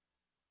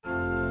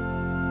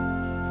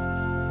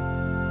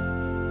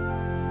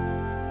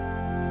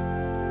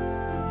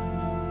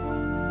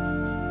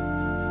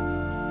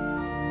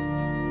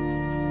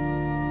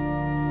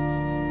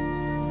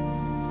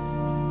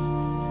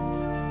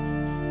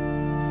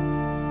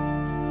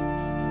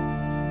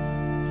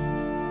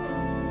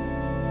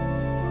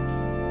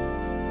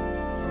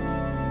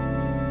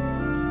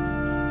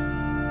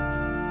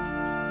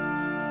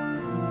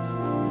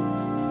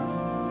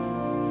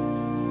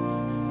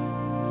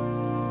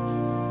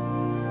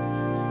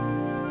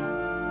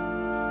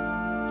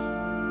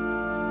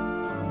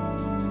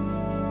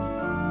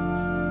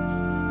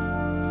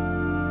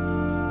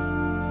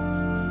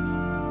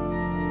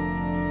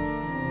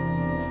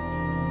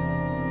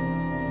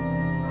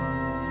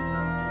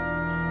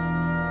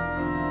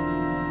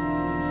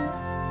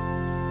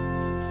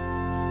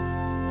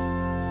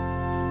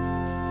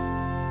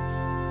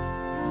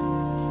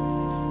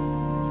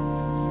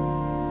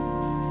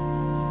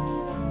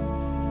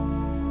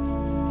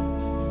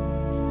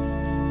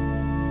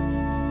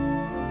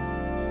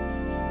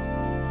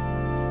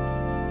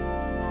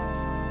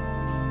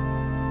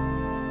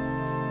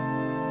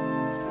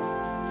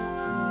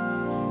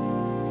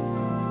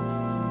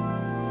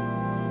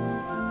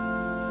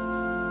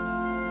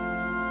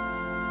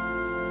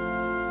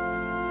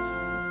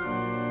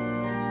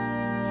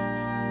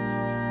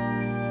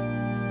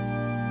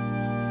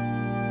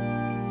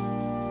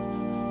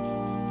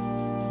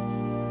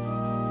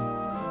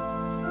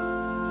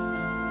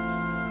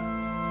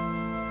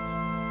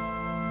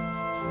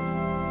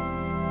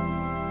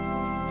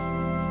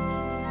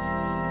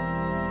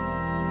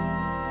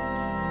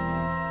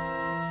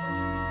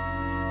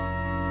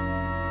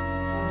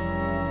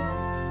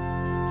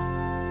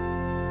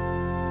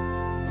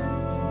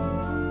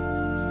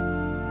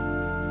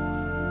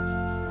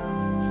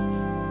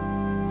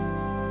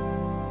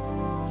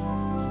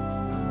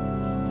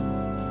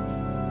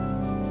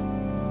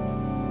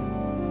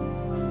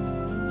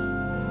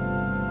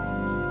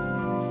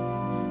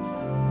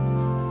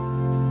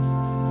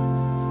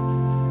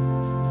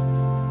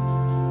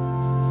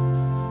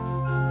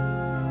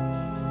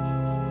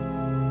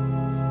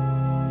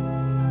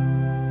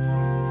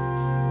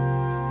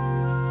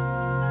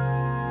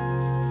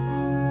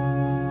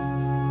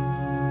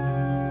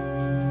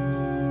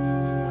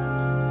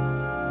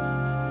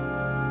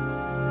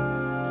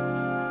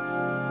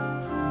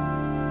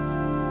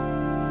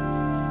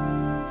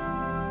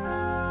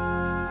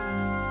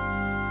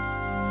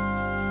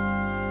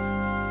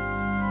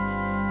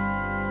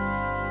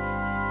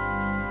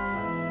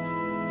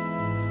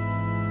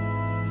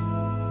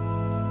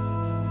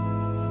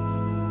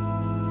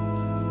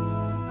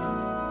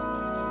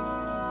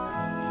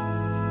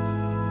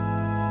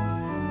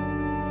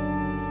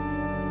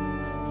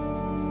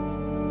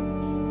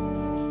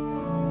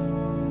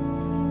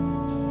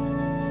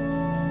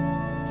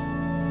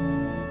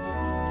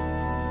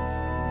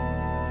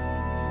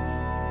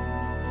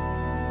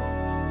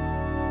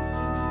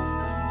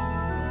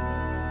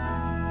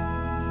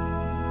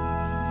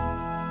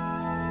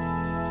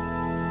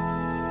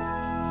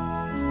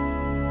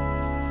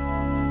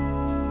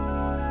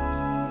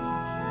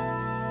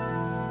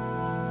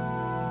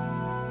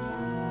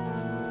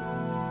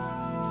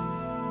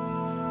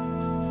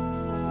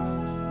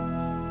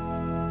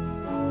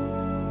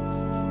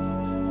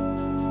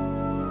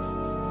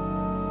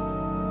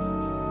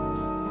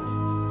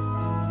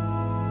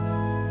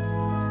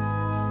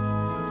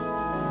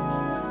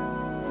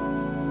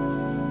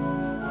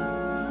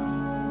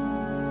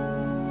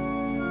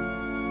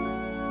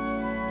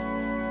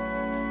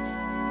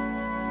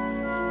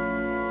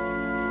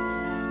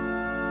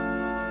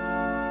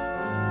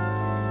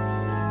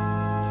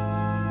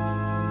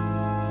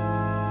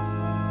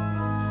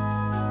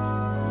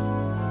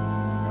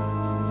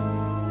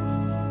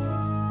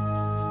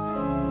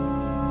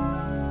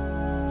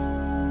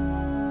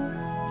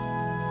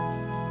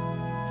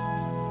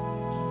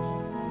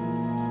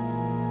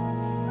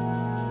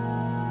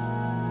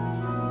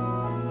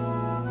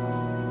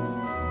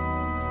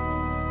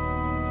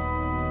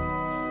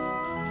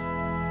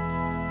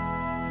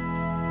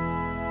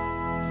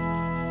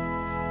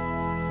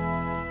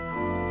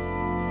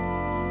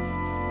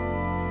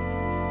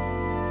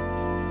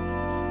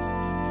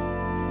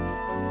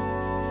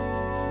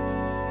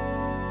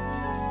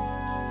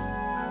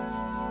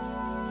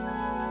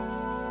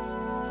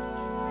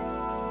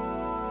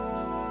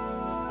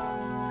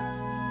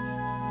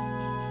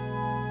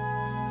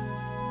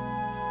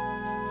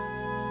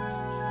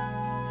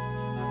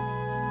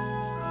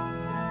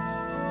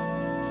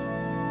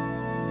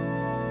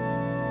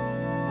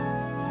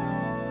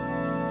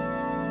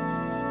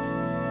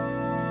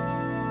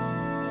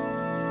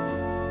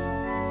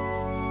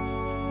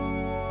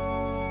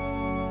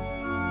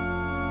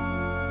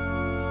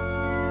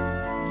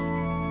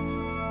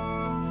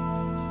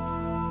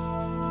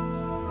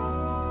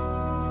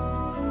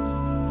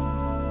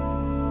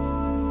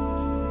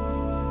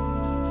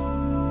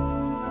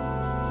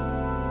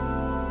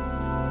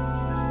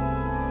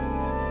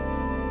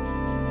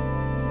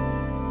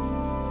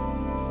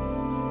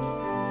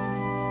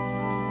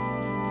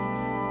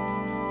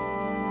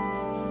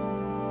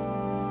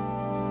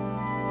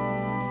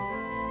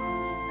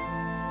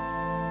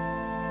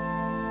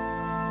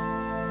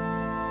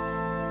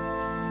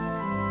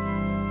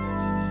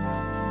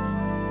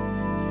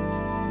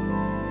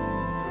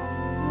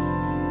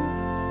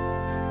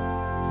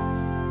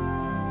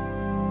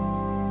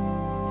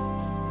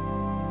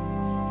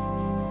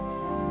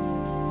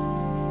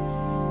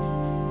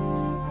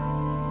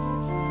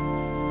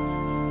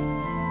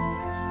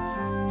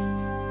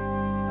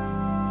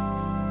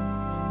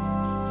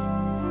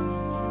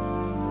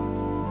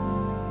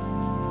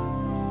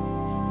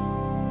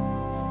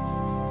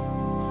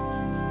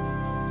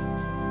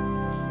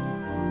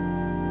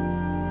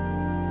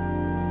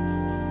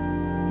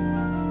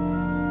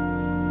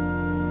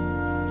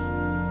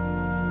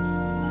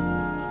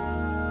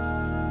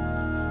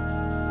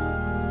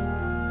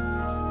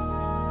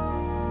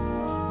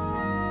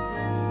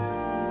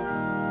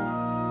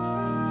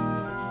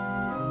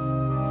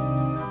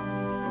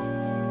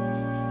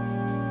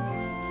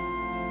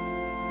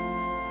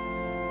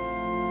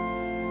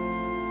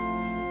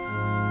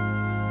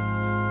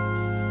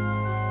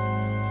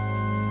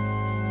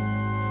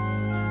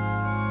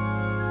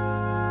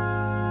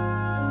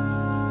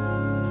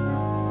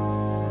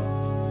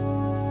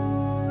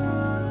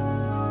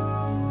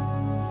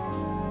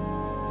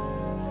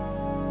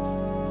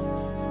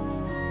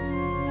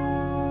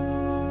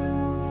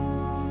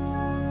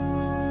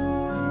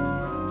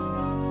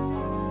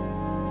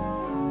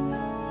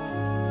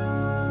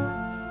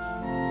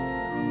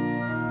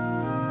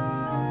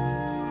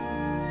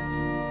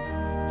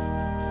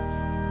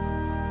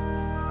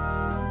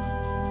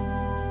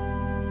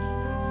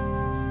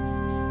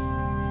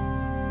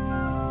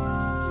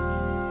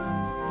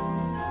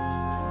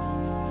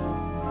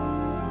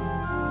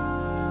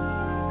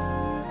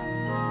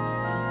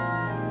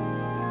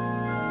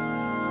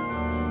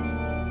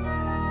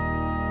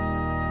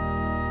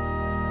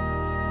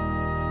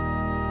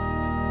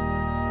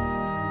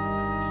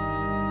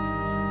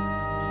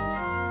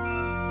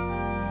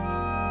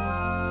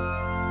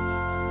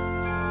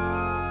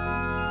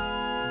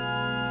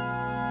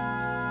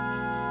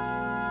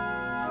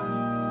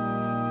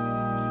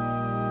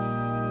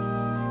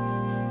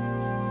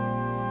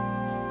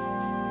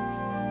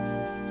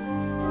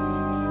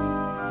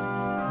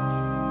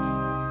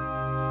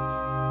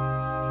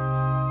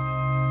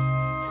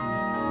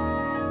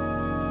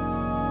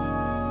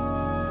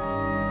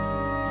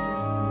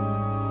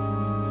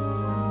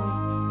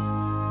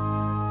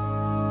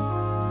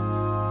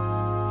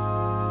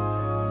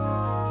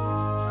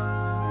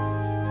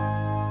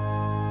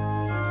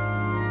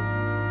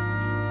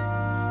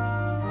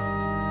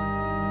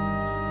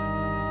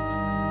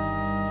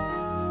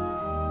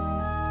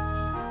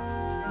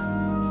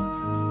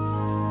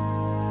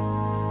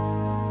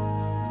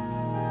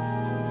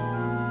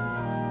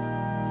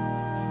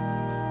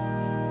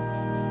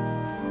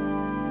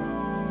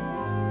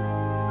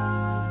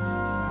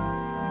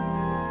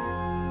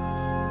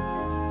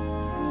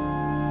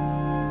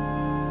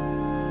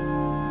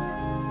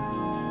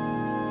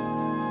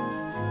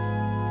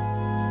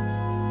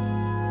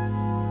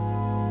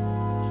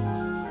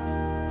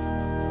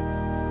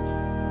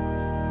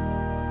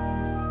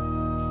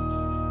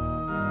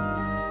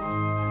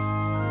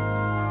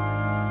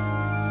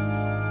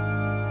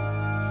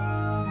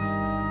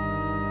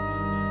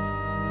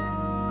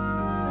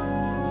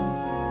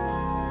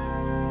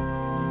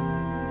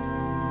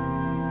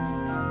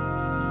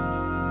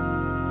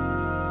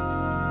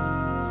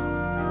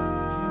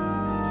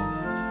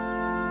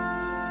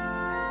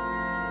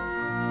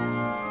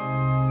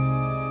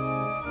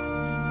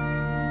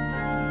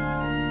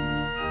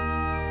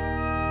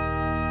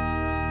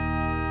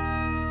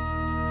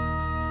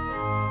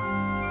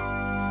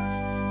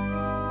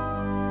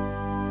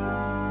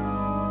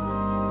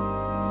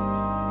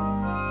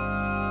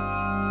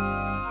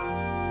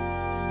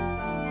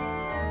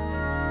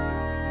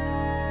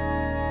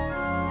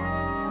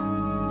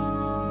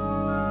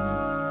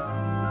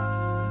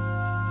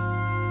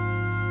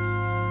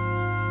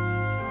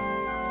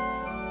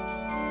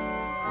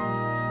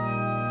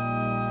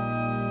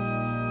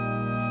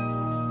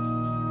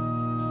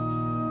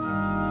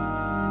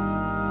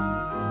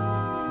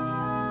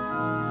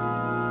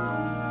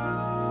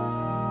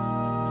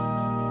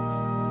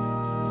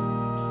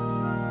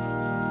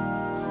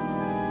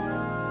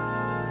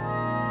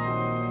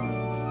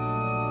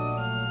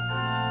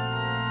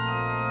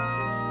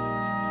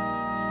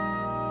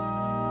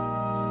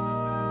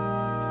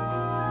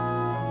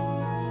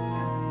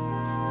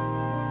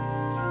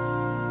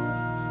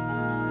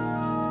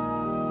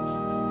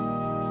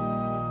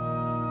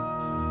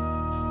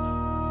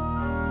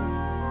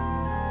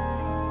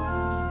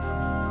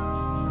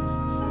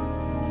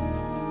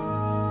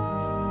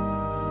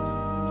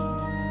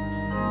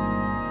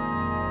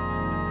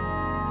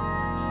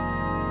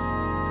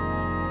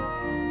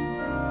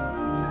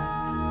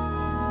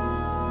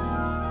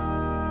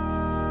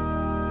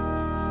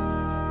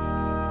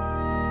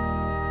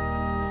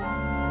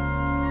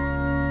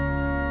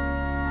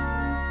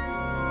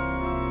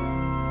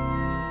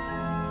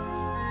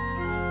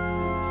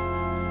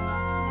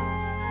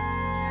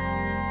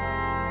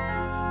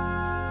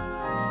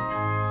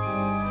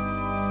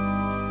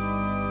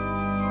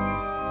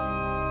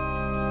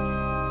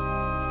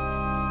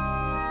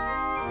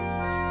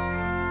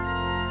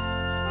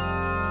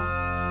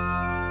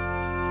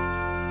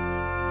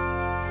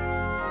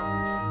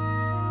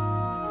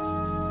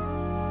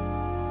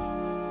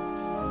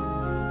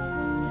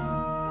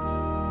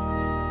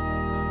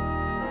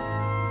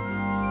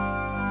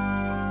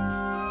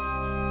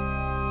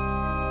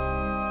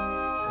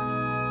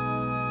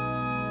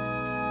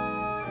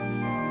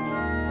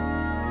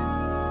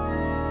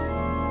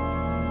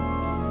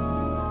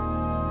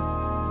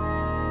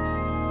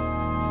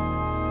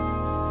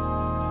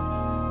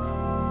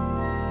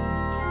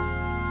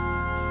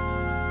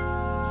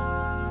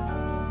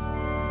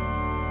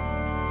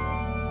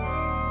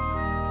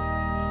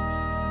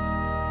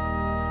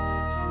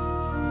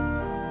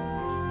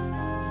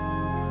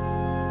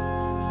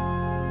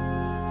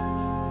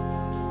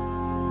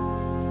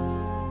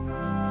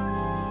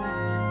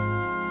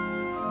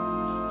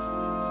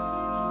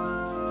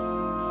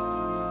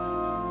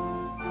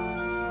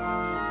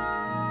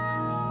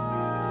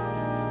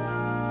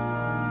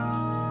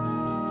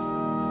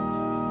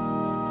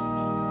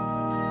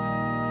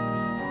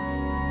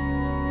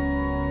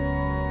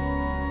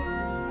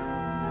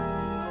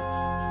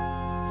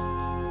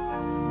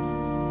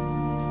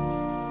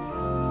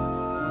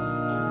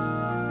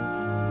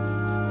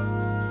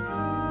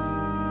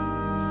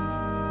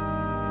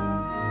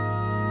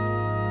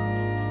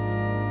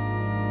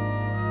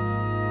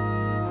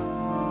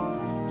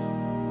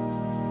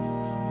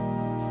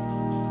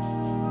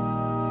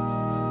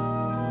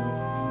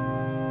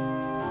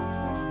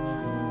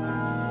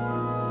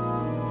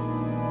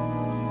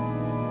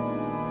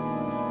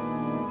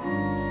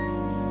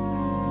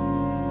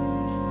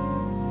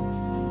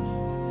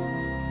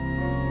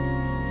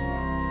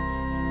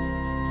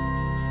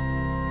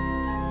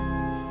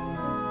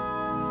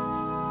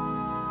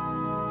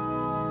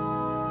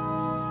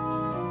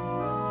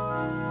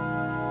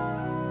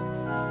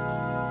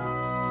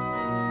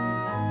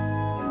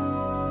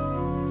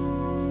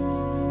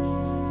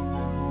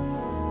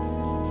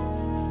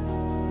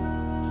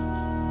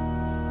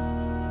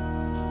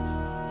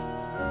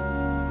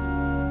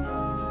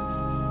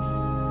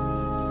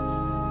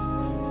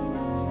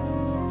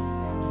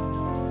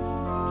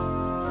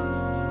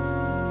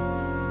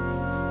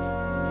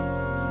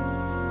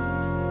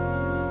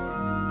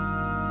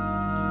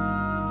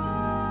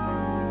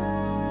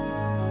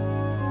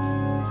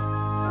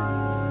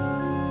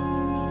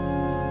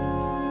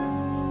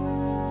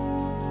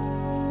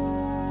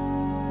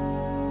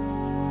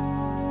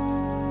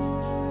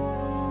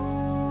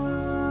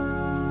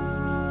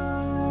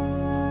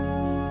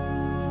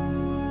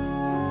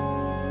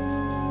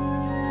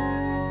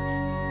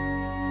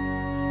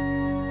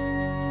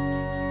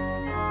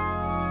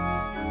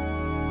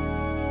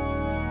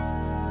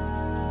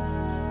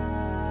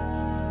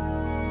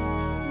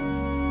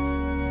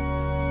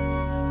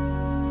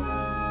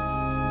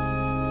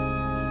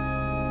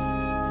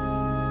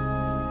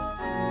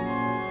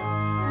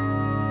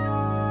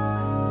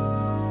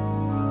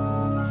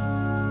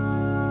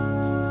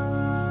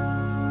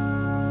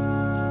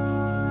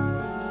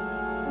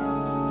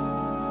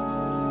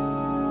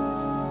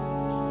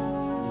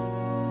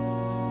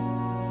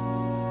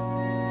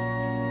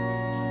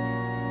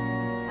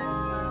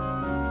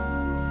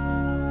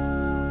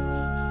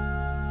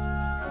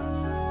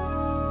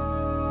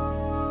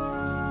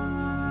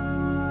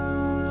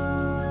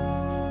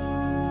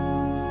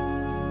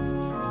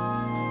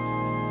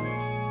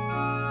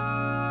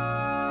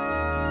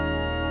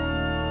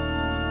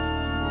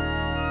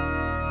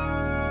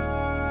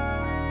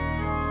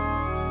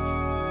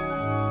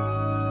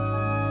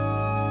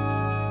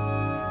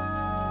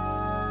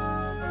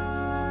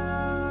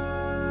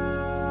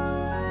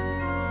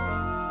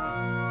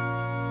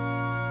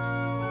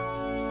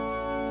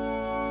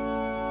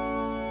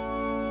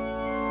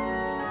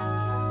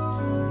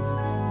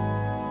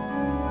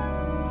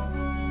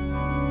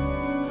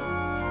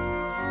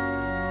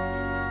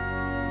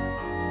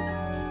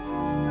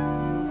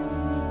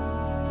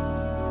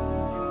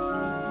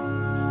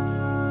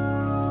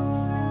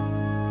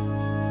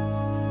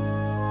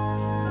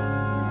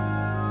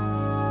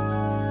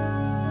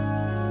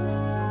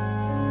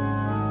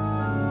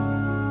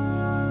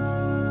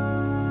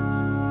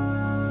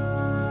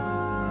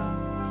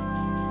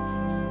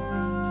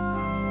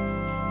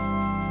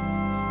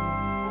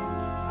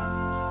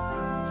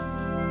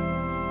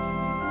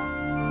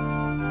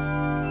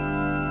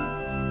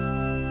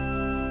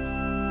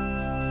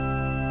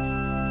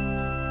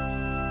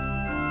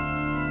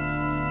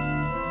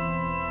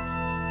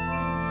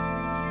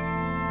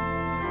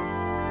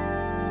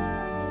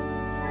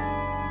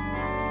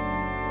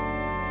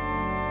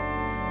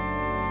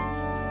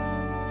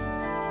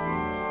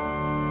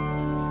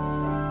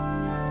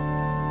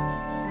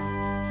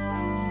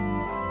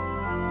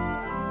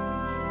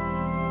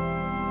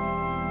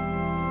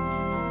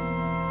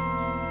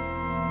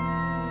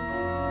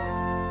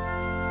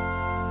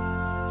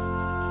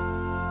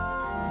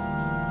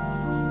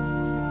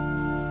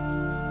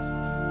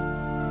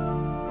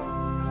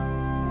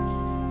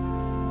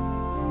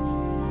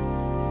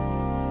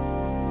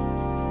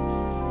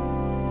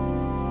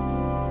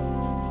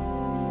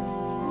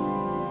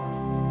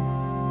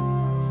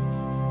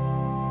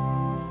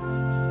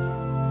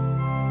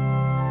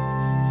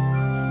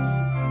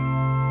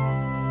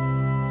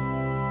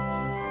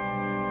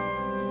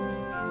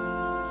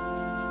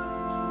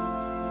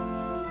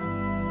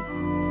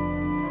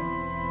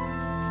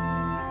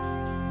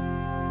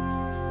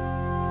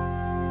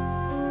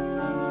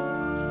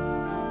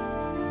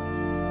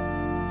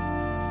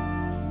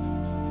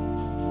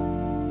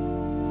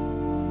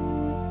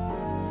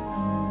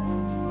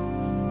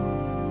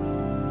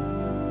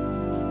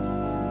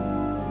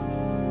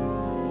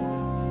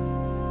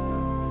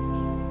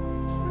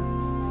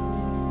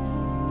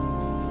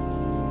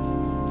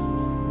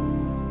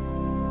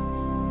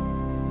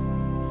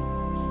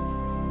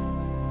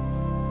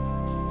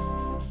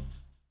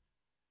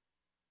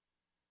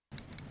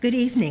Good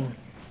evening.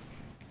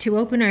 To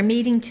open our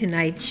meeting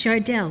tonight,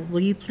 Chardell, will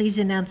you please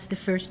announce the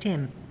first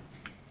hymn?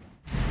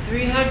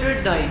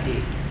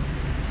 390.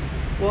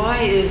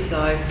 Why is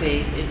thy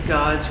faith in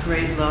God's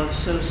great love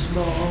so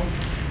small?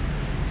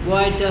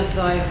 Why doth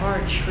thy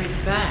heart shrink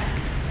back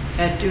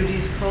at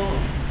duty's call?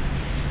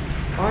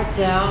 Art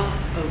thou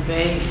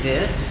obeying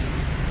this?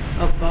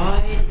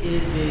 Abide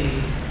in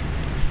me.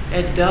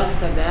 And doth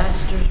the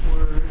Master's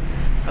word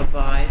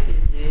abide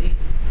in thee?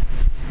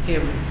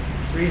 Hymn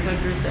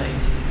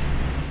 390.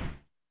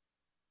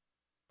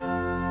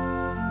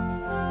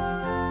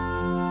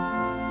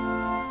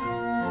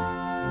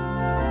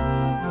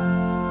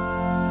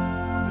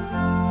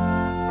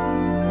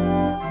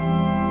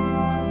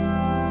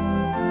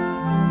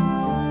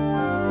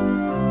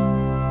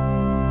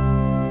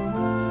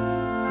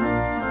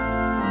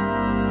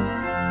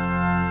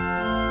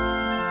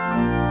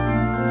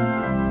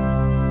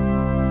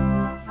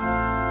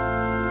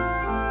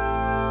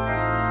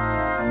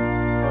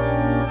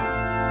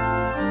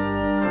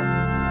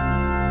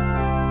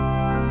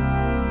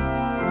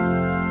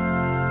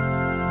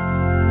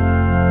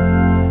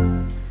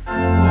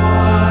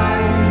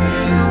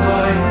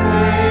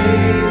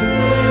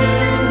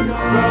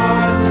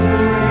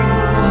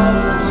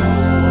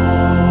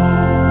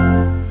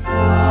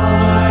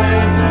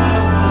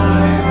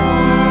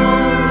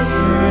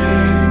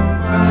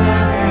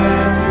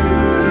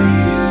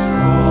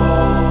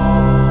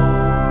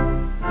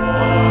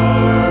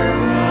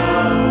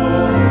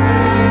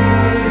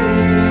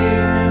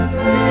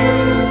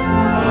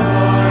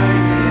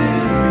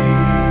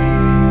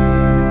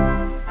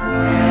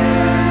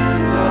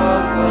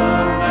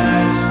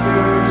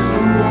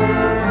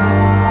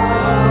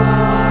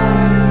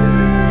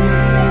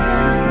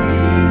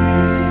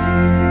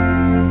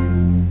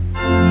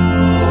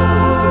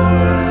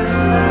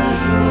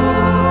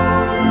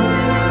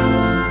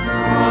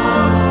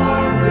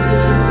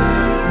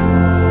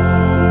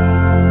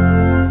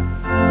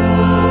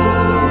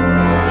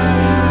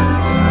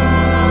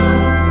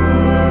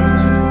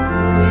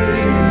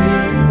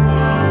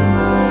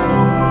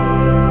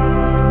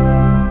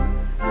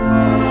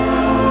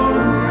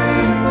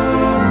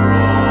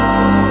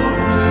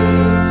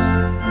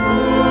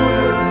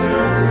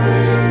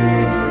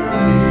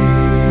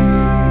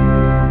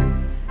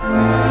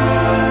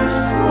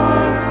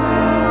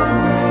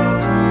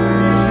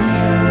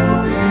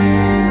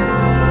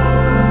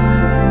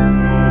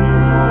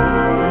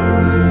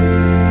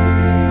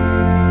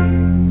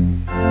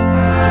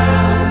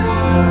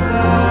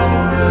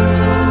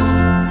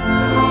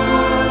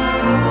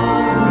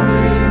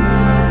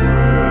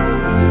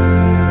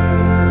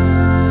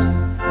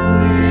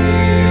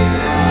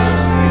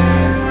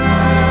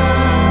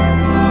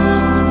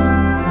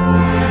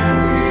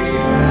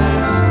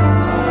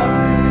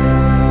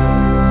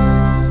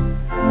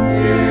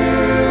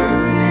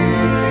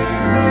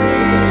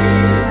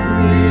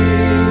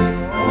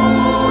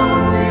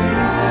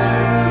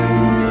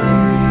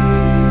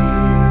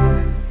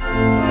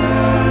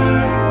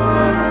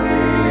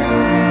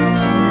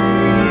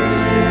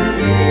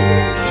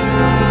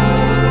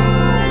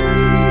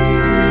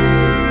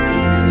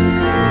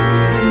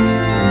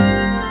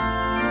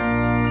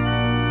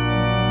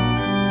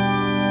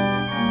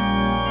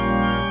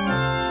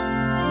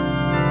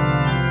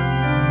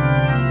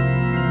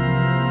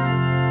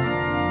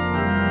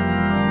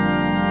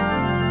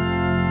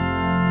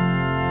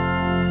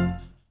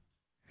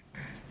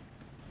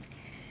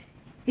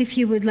 If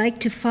you would like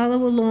to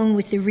follow along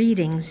with the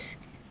readings,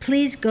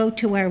 please go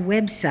to our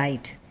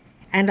website,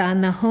 and on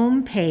the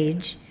home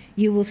page,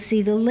 you will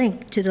see the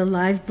link to the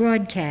live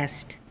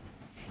broadcast.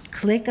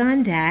 Click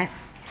on that,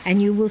 and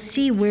you will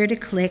see where to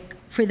click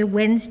for the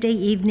Wednesday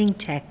evening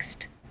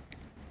text.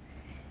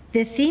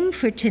 The theme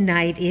for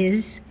tonight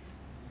is,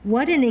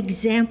 what an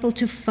example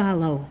to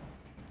follow,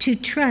 to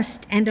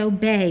trust and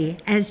obey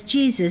as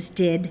Jesus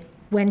did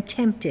when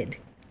tempted.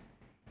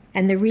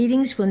 And the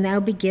readings will now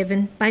be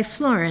given by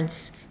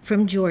Florence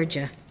from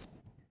Georgia.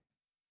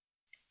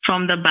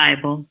 From the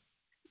Bible,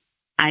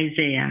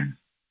 Isaiah.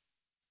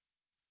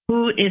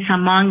 Who is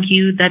among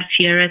you that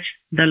feareth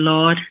the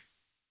Lord,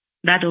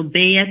 that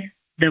obeyeth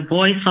the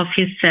voice of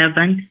his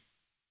servant,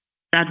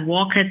 that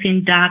walketh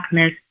in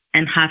darkness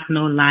and hath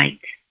no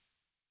light?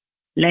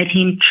 Let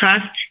him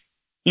trust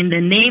in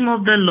the name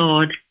of the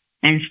Lord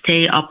and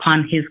stay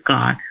upon his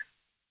God.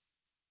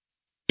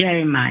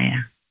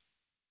 Jeremiah.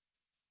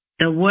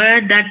 The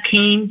word that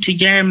came to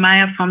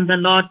Jeremiah from the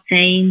Lord,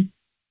 saying,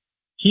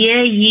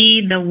 Hear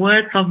ye the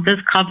words of this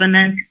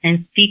covenant,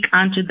 and speak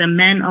unto the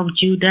men of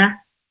Judah,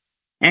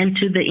 and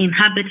to the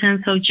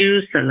inhabitants of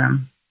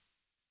Jerusalem,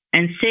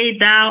 and say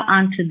thou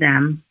unto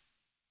them,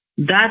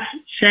 Thus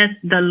saith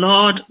the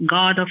Lord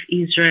God of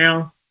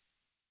Israel,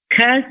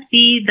 Cursed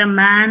be the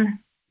man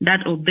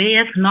that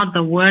obeyeth not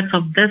the words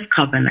of this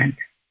covenant,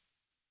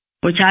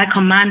 which I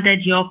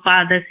commanded your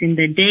fathers in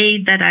the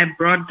day that I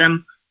brought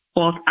them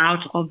forth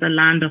out of the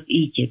land of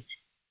Egypt,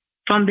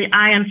 from the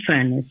iron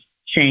furnace,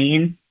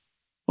 saying,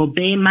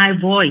 Obey my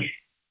voice,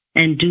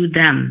 and do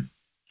them,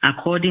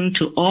 according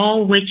to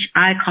all which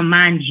I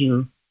command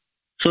you,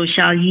 so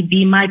shall ye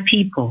be my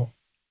people,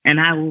 and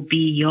I will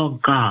be your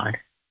God.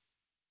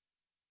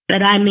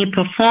 That I may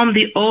perform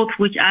the oath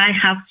which I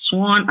have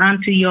sworn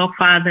unto your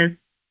fathers,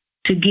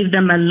 to give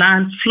them a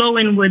land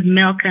flowing with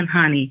milk and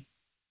honey,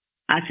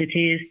 as it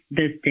is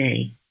this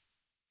day.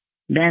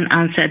 Then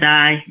answered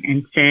I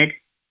and said,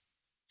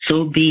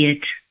 so be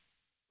it,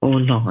 O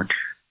Lord.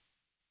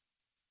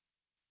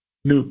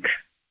 Luke.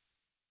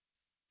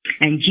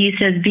 And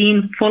Jesus,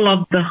 being full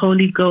of the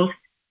Holy Ghost,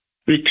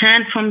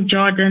 returned from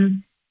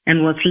Jordan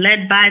and was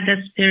led by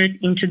the Spirit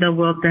into the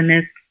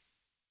wilderness,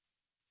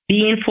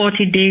 being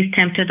 40 days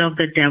tempted of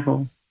the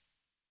devil.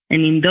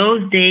 And in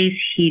those days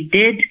he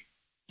did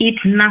eat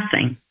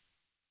nothing.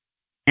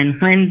 And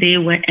when they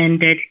were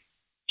ended,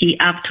 he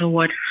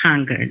afterward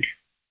hungered.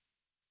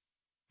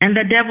 And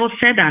the devil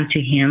said unto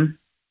him,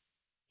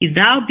 if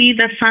thou be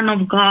the Son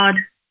of God,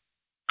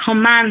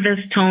 command this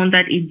stone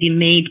that it be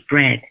made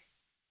bread.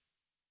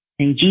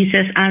 And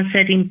Jesus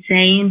answered him,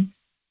 saying,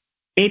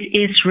 it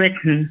is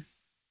written,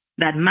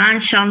 that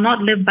man shall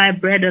not live by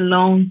bread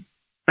alone,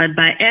 but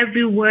by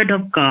every word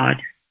of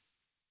God.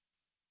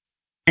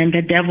 And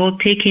the devil,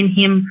 taking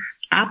him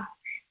up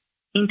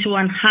into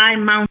an high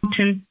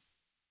mountain,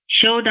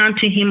 showed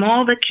unto him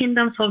all the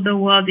kingdoms of the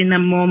world in a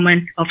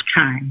moment of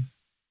time.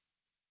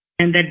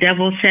 And the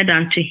devil said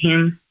unto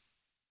him,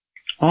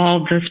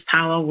 all this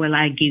power will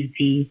I give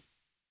thee,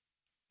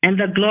 and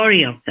the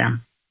glory of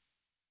them,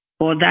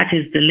 for that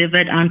is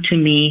delivered unto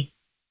me,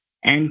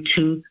 and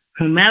to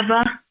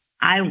whomever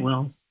I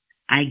will,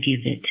 I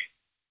give it.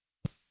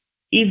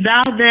 If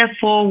thou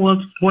therefore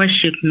wilt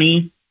worship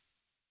me,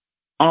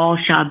 all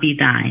shall be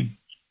thine.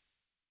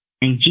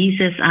 And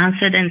Jesus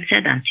answered and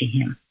said unto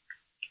him,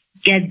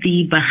 get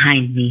thee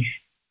behind me,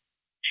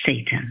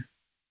 Satan,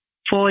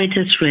 for it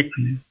is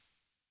written,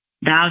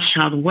 thou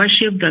shalt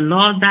worship the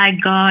Lord thy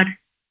God,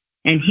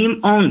 and him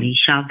only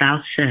shalt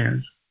thou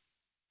serve.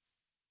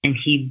 And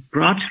he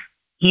brought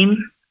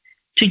him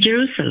to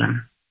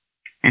Jerusalem,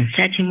 and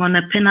set him on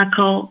a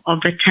pinnacle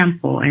of the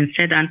temple, and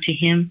said unto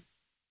him,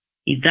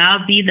 if thou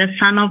be the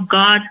Son of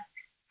God,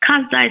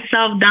 cast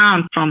thyself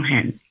down from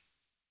hence,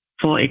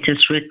 for it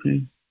is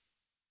written,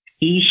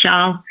 he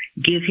shall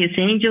give his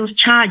angels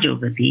charge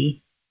over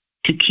thee,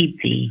 to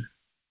keep thee.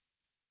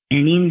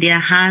 And in their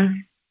hands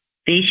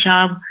they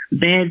shall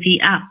bear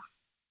thee up,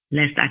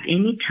 lest at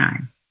any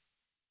time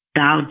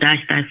thou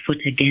dash thy foot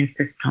against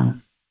a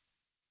stone.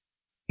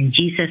 And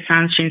Jesus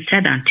answering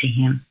said unto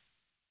him,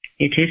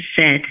 it is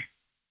said,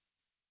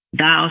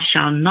 thou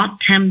shalt not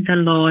tempt the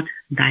Lord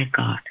thy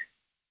God.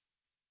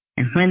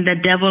 And when the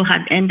devil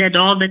had ended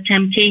all the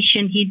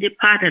temptation, he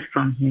departed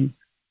from him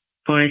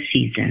for a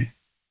season.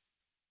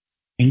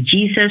 And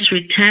Jesus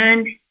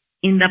returned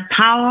in the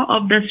power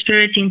of the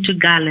Spirit into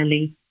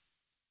Galilee,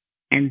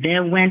 and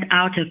there went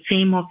out a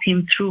fame of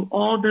him through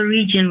all the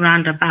region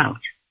round about.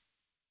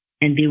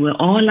 And they were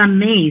all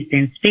amazed,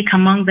 and spake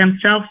among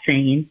themselves,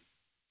 saying,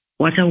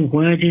 what a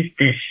word is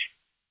this!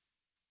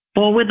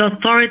 For with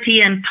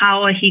authority and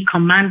power he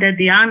commanded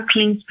the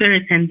unclean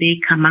spirits, and they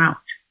come out.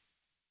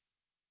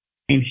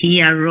 And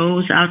he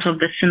arose out of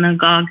the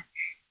synagogue,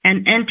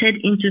 and entered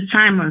into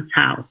Simon's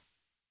house.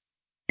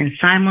 And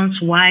Simon's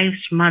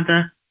wife's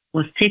mother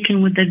was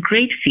taken with a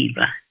great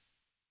fever,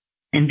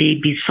 and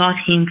they besought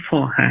him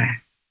for her.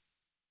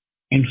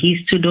 And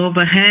he stood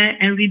over her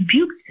and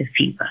rebuked the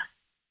fever,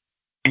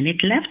 and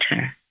it left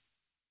her.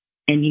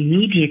 And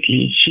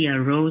immediately she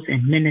arose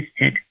and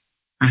ministered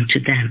unto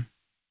them.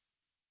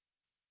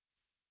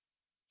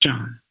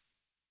 John.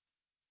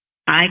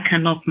 I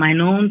can of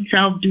mine own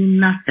self do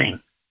nothing.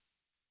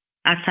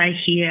 As I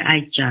hear,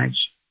 I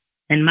judge,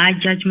 and my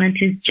judgment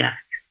is just,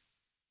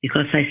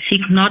 because I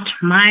seek not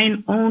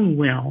mine own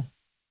will,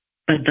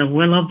 but the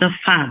will of the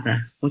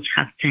Father which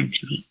hath sent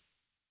me.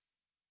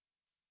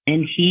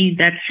 And he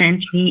that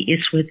sent me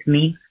is with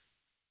me.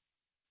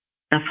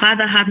 The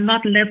Father hath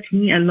not left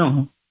me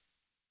alone,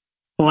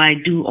 for I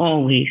do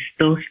always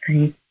those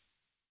things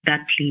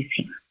that please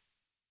him.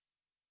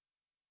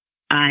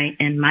 I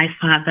and my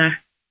Father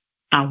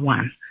are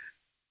one.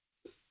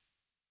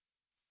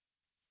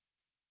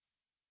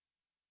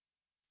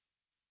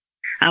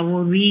 I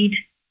will read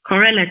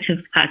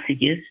correlative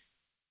passages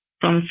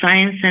from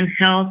Science and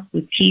Health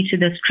with Key to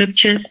the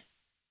Scriptures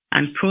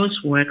and prose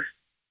works,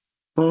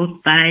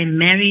 both by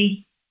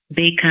Mary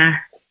Baker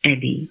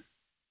Eddy.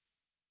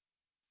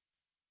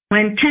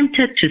 When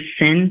tempted to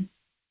sin,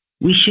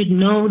 we should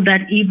know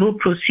that evil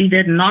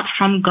proceeded not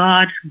from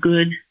God's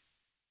good,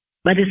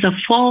 but is a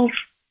false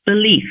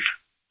belief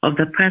of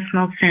the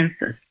personal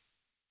senses.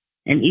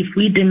 And if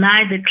we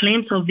deny the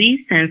claims of these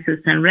senses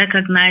and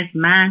recognize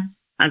man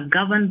as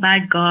governed by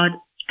God's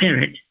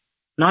Spirit,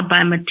 not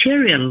by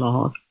material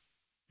laws,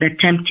 the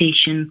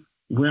temptation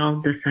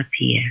will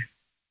disappear.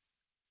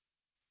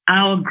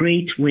 Our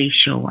great way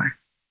shower,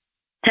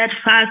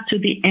 steadfast to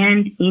the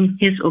end in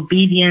his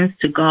obedience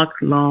to God's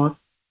laws,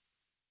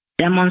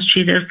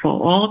 demonstrated for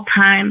all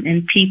time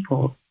and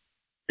people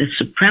the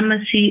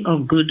supremacy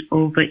of good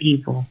over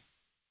evil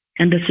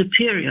and the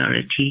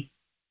superiority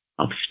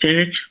of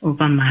spirit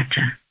over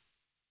matter.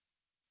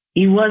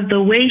 He was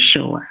the way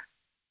shower,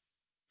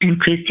 and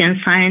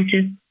Christian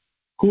scientists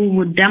who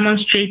would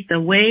demonstrate the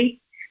way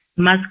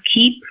must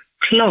keep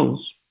close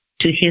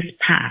to his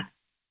path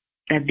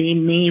that they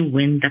may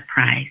win the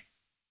prize.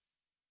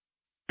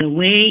 The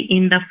way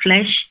in the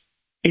flesh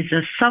is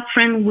a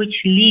suffering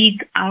which leads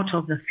out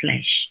of the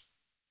flesh.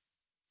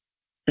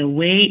 The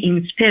way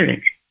in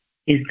spirit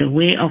is the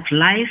way of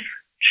life,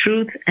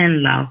 truth,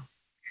 and love,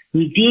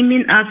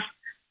 redeeming us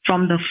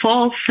from the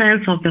false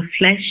sense of the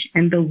flesh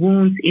and the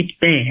wounds it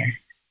bears.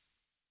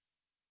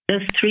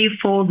 This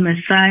threefold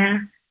Messiah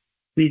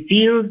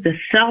reveals the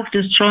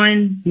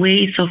self-destroying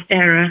ways of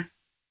error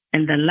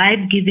and the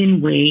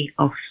life-giving way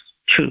of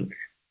truth.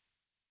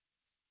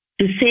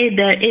 To say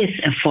there is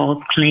a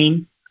false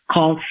claim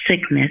called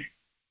sickness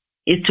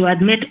is to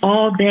admit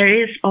all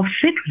there is of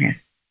sickness,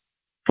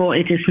 for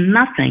it is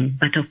nothing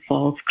but a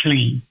false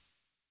claim.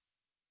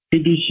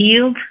 To be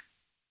healed,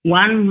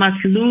 one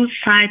must lose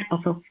sight of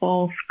a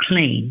false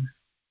claim.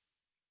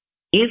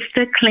 If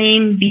the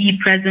claim be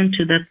present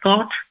to the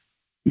thought,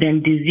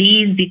 then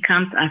disease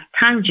becomes as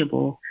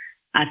tangible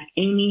as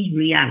any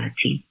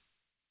reality.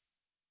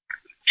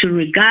 To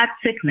regard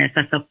sickness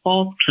as a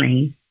false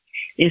claim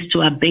is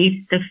to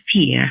abate the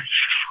fear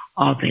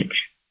of it.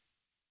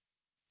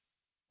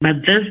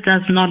 But this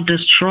does not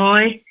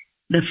destroy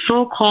the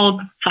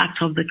so-called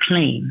fact of the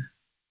claim.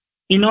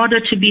 In order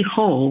to be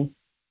whole,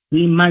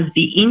 we must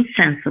be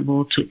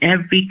insensible to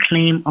every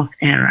claim of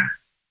error.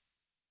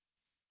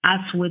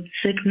 As with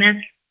sickness,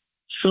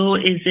 so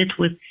is it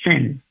with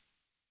sin.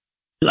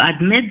 To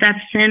admit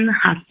that sin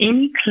has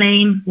any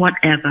claim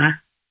whatever,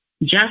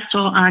 just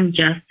or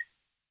unjust,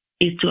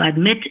 is to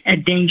admit a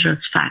dangerous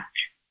fact.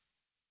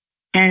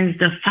 Hence,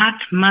 the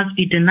fact must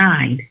be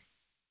denied.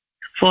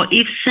 For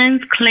if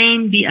sin's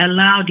claim be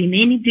allowed in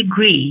any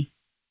degree,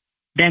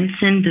 then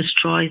sin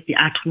destroys the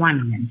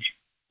at-one-ment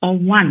or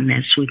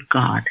oneness with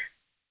God,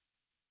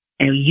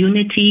 a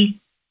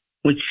unity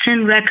which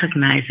sin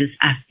recognizes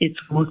as its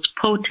most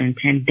potent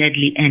and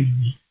deadly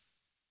enemy.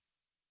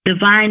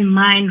 Divine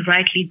mind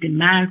rightly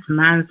demands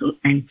man's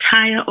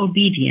entire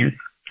obedience,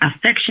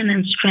 affection,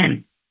 and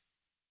strength.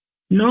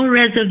 No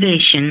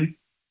reservation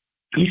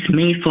is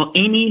made for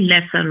any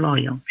lesser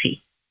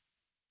loyalty.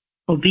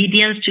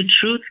 Obedience to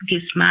truth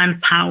gives man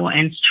power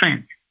and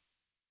strength.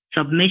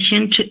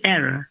 Submission to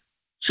error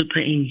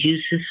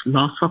superinduces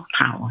loss of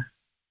power.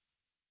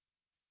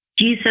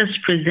 Jesus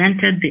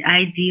presented the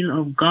ideal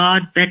of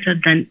God better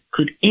than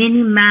could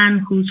any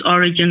man whose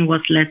origin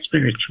was less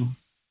spiritual.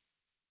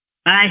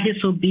 By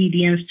his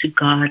obedience to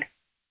God,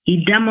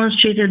 he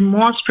demonstrated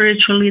more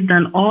spiritually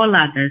than all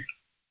others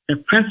the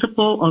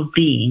principle of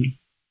being,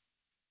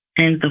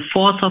 and the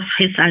force of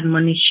his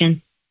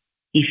admonition,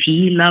 if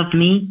ye love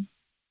me,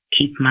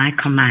 keep my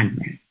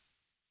commandments.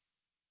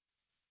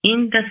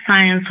 In the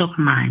science of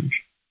mind,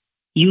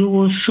 you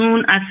will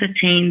soon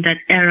ascertain that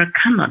error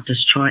cannot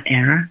destroy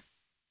error.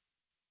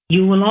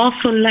 You will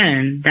also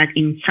learn that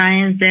in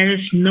science there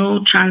is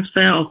no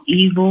transfer of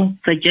evil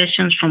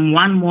suggestions from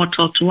one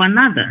mortal to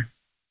another.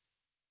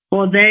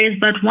 For there is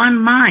but one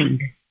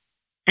mind,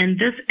 and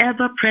this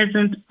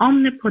ever-present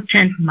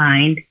omnipotent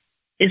mind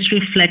is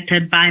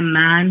reflected by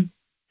man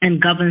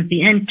and governs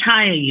the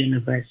entire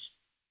universe.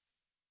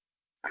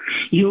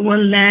 You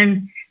will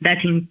learn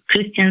that in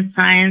Christian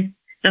science,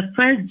 the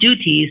first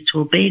duty is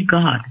to obey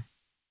God,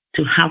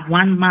 to have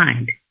one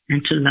mind,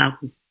 and to love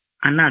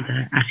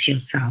another as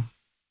yourself.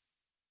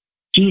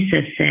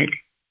 Jesus said,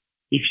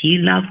 if ye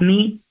love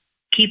me,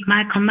 keep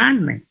my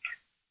commandments.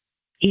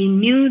 He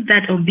knew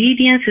that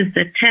obedience is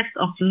the test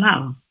of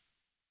love,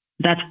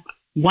 that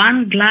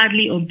one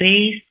gladly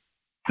obeys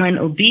when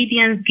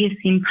obedience gives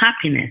him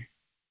happiness.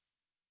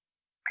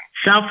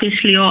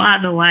 Selfishly or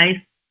otherwise,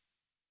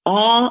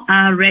 all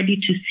are ready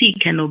to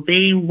seek and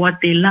obey what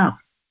they love.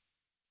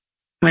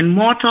 When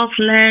mortals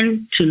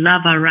learn to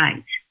love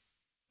aright,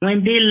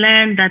 when they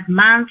learn that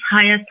man's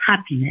highest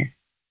happiness,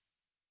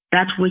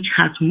 that which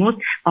has most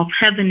of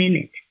heaven in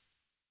it,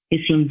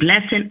 is in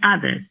blessing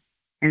others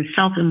and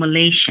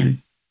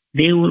self-immolation,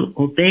 they will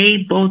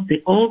obey both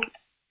the old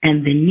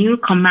and the new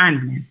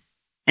commandment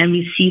and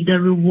receive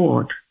the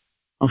reward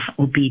of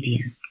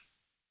obedience.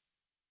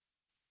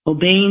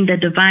 Obeying the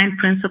divine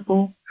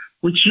principle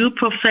which you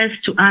profess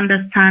to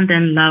understand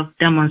and love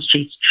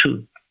demonstrates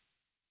truth.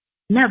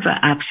 Never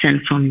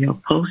absent from your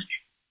post,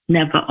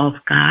 never off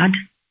guard,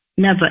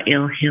 never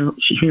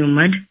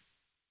ill-humored,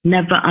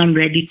 never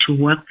unready to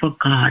work for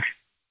God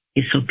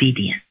is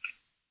obedience.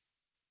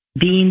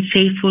 Being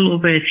faithful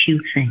over a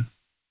few things.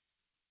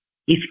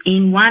 If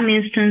in one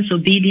instance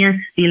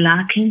obedience be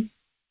lacking,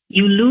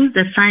 you lose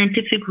the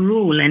scientific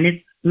rule and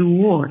its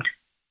reward,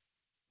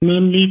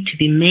 namely to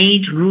be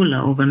made ruler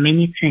over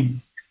many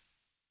things.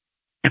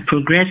 A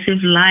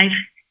progressive life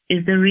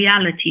is the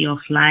reality of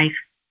life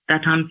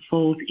that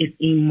unfolds its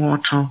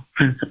immortal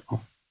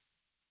principle.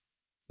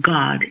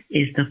 God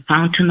is the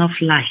fountain of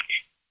light,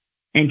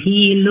 and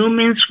he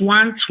illumines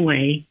one's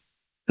way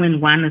when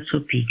one is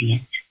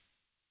obedient.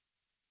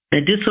 The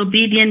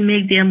disobedient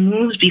make their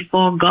moves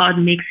before God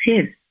makes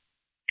his,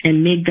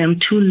 and make them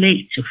too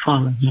late to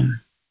follow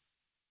him.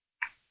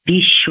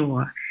 Be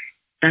sure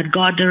that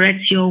God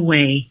directs your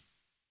way,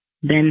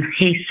 then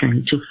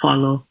hasten to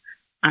follow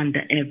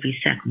under every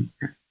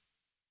circumstance.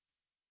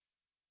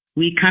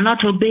 We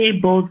cannot obey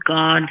both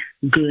God,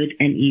 good,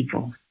 and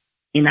evil.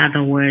 In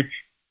other words,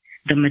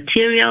 the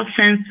material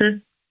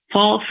senses,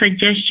 false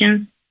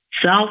suggestions,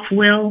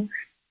 self-will,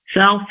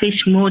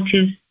 selfish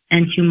motives,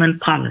 and human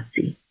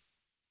policy.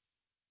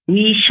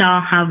 We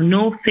shall have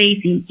no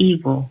faith in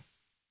evil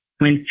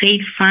when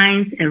faith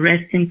finds a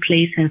resting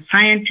place and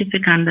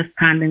scientific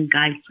understanding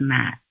guides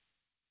man.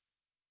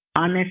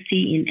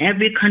 Honesty in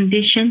every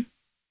condition,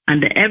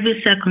 under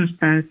every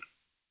circumstance,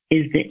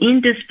 is the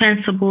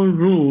indispensable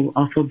rule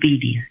of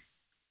obedience.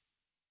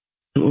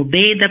 To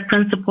obey the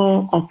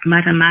principle of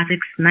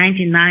mathematics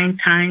 99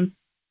 times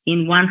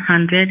in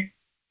 100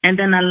 and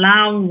then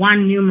allow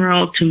one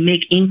numeral to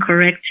make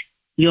incorrect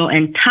your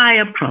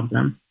entire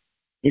problem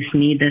is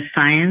neither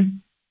science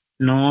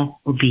nor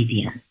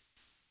obedience.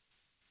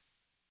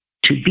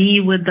 To be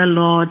with the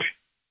Lord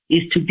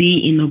is to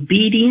be in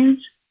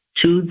obedience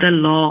to the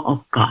law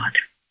of God,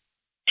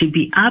 to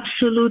be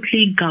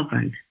absolutely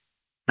governed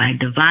by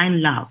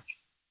divine love,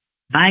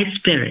 by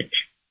spirit,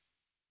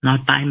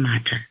 not by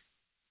matter.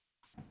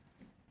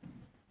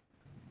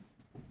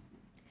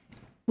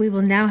 We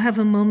will now have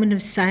a moment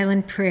of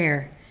silent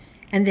prayer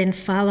and then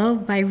follow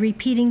by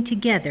repeating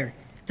together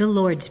the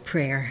Lord's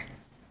Prayer.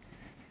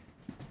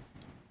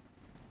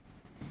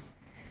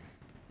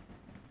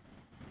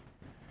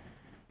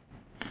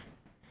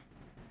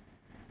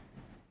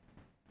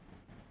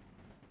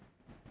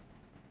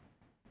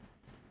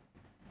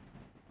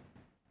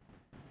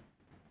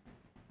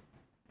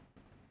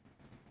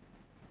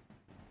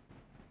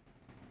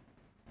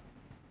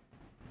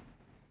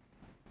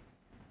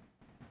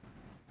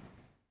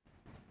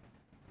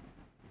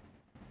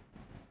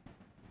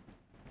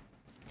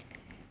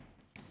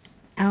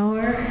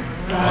 Our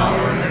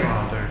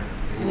Father,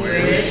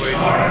 which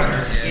art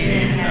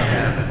in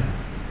heaven,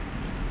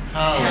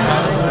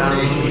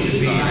 hallowed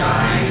be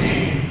thy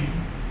name.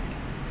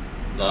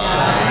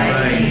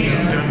 Thy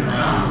kingdom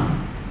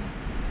come,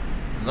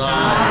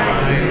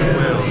 thy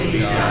will be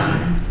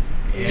done,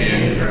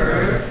 in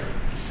earth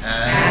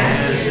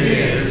as it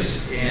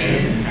is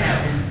in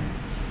heaven.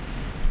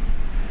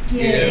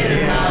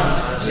 Give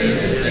us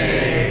this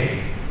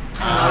day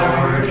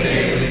our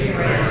daily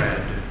bread,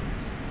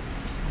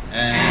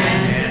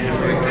 and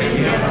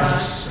forgive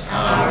us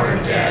our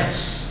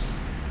debts,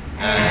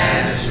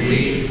 as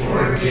we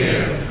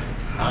forgive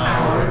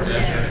our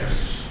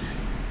debtors.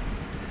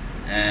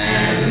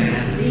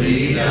 And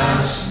lead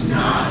us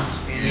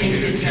not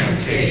into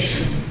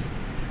temptation,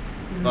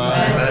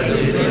 but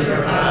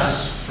deliver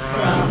us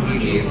from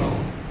evil.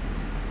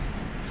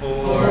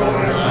 For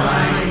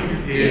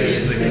thine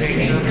is the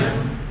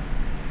kingdom,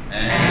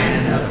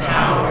 and the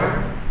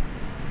power,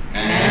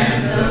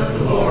 and the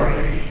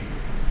glory,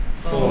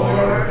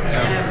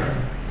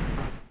 forever.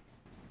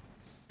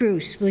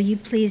 Bruce, will you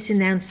please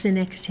announce the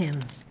next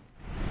hymn?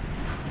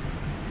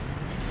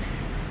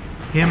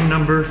 Hymn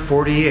number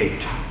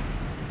 48.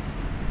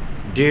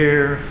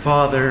 Dear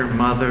Father,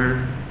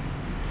 Mother,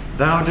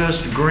 thou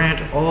dost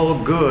grant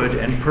all good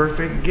and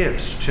perfect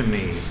gifts to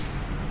me.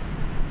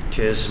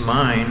 'Tis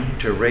mine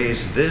to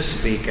raise this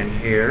beacon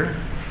here,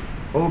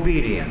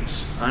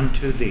 obedience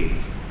unto thee.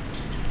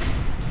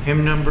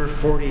 Hymn number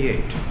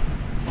 48.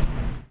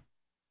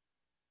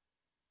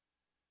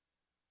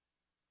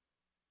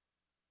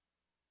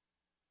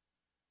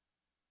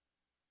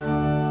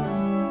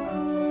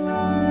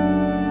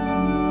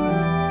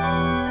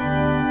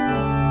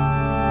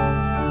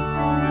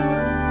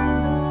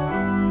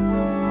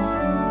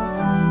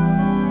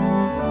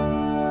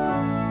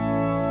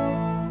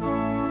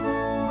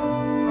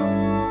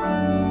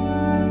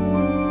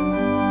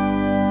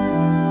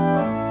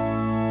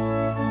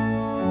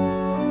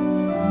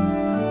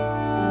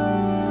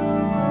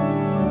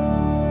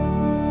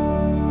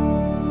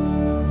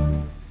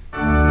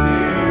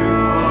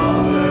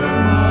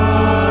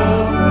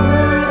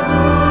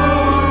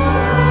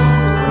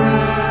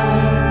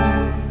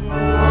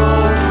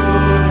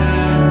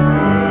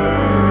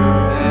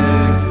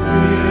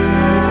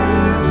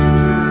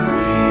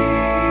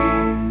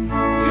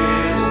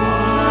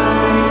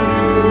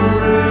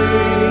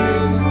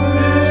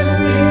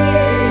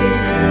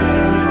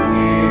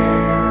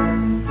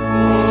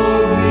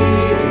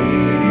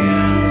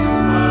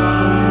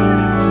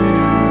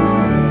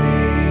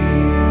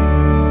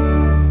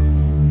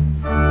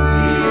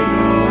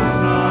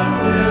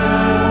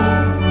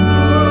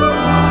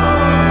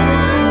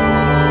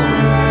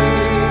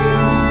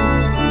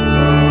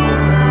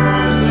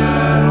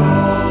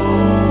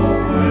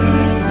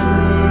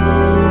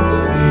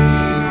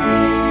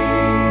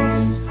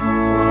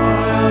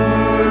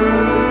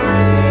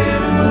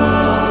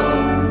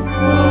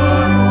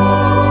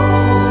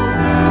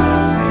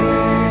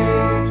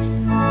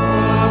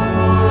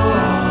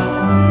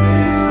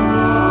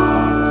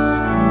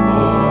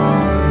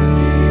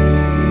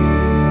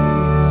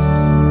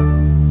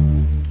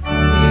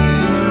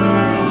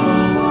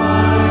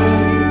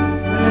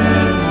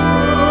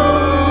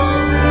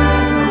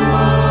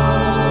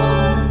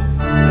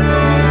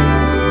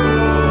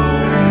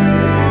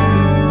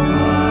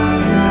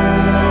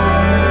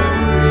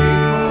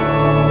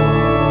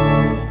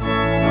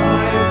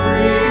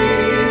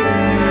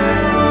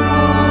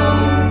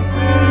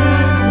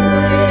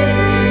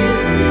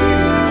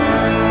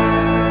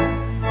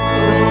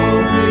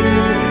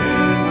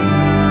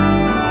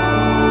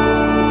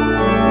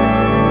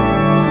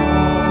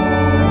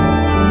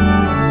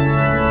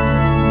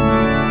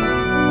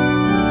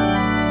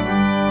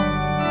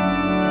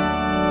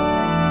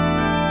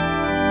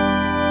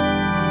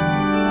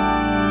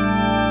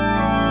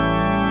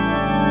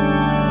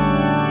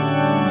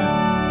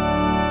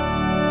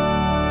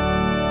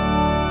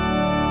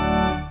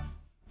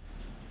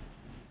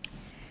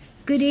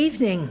 Good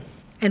evening,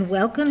 and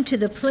welcome to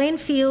the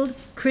Plainfield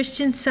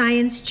Christian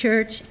Science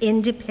Church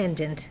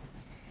Independent.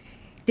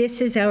 This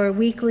is our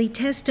weekly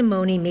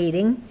testimony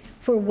meeting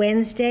for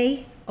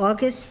Wednesday,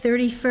 August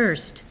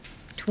 31st,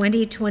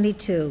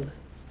 2022.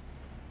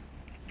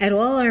 At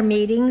all our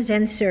meetings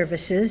and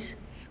services,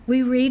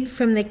 we read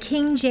from the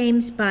King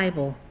James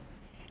Bible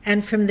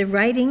and from the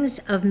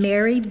writings of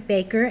Mary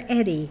Baker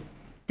Eddy,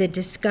 the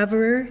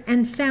discoverer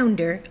and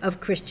founder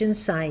of Christian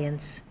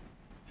Science.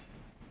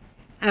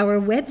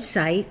 Our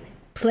website,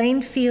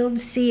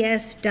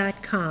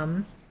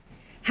 plainfieldcs.com,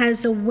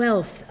 has a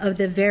wealth of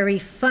the very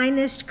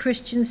finest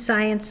Christian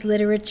Science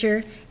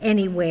literature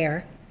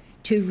anywhere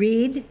to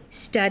read,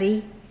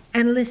 study,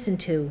 and listen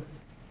to,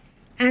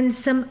 and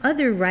some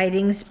other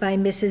writings by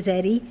Mrs.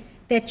 Eddy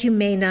that you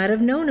may not have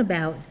known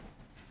about,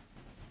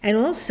 and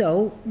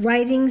also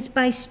writings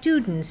by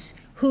students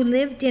who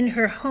lived in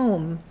her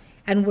home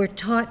and were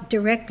taught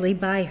directly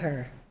by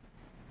her.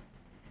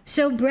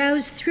 So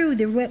browse through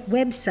the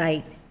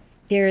website.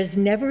 There is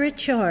never a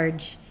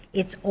charge.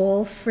 It's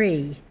all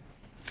free.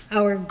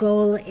 Our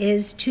goal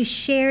is to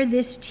share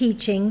this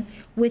teaching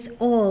with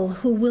all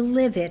who will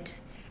live it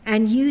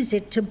and use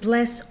it to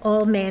bless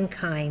all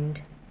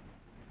mankind.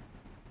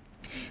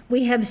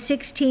 We have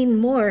 16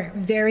 more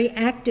very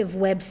active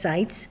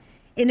websites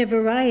in a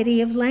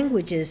variety of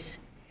languages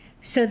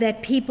so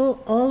that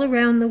people all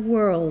around the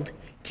world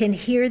can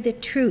hear the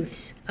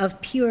truths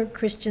of pure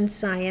Christian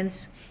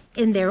Science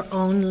in their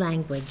own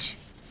language.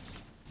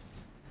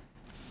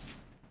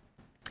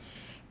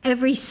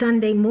 Every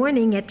Sunday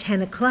morning at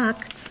 10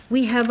 o'clock,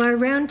 we have our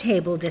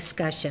roundtable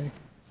discussion.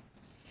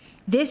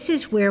 This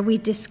is where we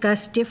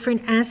discuss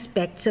different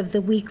aspects of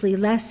the weekly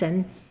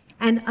lesson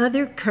and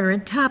other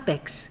current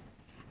topics,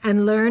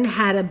 and learn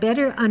how to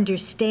better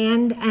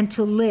understand and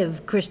to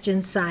live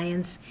Christian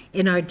Science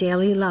in our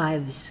daily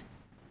lives.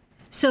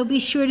 So be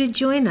sure to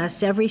join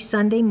us every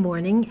Sunday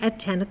morning at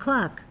 10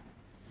 o'clock.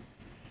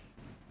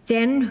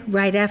 Then,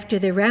 right after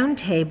the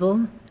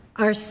roundtable,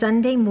 our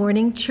Sunday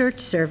morning church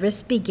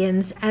service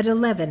begins at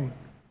 11.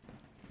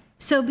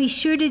 So be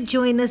sure to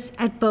join us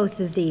at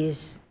both of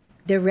these,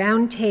 the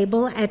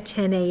roundtable at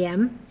 10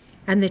 a.m.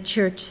 and the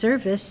church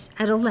service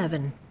at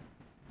 11.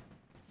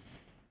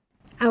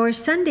 Our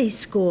Sunday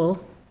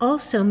school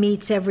also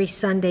meets every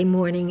Sunday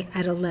morning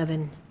at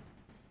 11.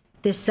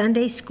 The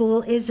Sunday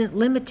school isn't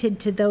limited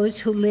to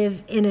those who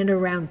live in and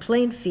around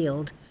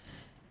Plainfield.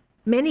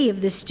 Many of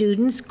the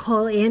students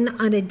call in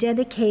on a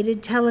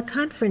dedicated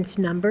teleconference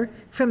number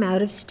from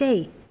out of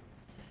state.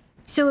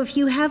 So if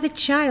you have a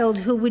child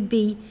who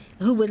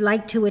would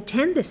like to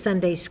attend the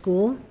Sunday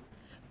school,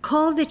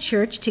 call the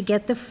church to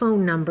get the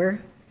phone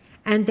number,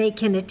 and they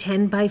can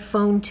attend by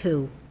phone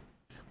too.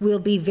 We'll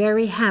be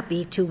very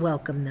happy to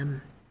welcome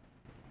them.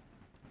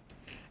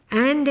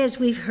 And as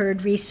we've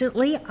heard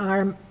recently,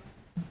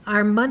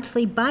 our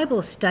monthly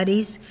Bible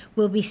studies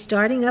will be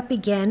starting up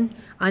again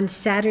on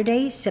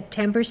Saturday,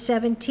 September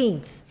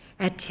 17th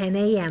at 10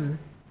 a.m.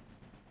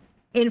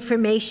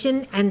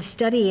 Information and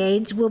study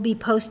aids will be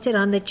posted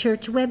on the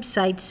church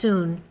website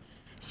soon,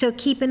 so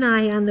keep an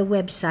eye on the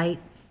website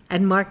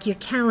and mark your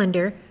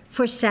calendar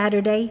for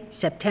Saturday,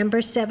 September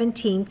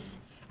 17th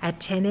at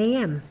 10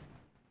 a.m.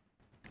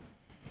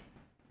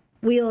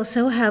 We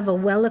also have a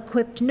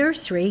well-equipped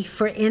nursery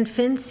for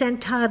infants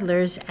and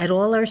toddlers at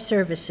all our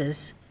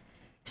services.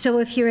 So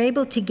if you're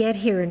able to get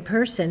here in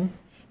person,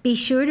 be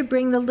sure to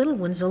bring the little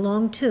ones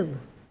along too.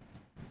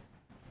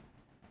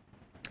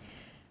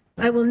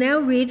 I will now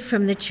read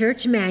from the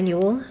Church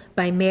Manual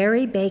by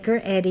Mary Baker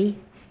Eddy,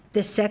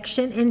 the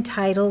section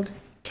entitled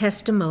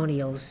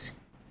Testimonials.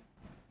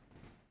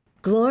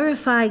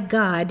 Glorify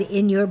God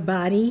in your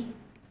body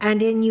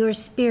and in your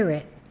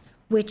spirit,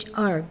 which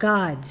are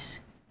God's.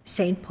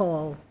 St.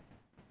 Paul.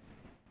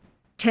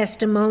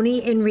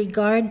 Testimony in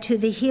regard to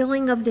the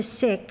healing of the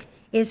sick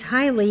is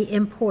highly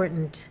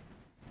important.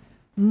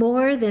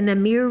 More than a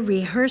mere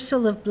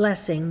rehearsal of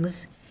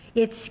blessings,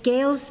 it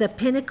scales the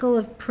pinnacle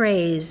of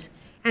praise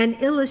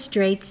and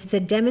illustrates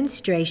the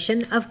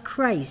demonstration of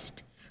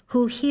Christ,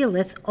 who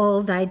healeth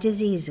all thy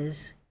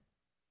diseases.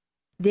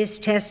 This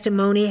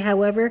testimony,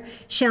 however,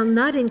 shall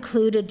not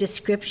include a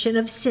description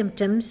of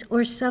symptoms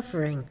or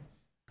suffering,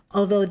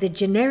 although the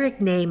generic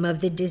name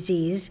of the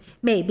disease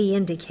may be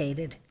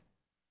indicated.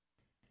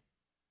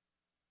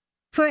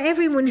 For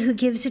everyone who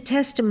gives a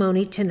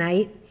testimony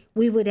tonight,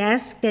 we would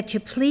ask that you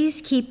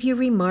please keep your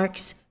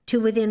remarks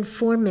to within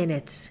 4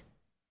 minutes.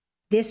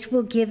 This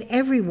will give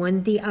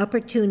everyone the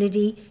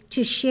opportunity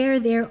to share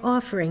their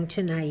offering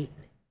tonight.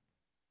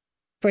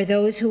 For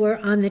those who are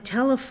on the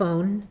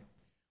telephone,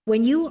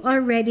 when you are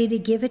ready to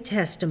give a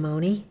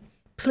testimony,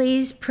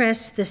 please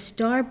press the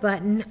star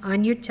button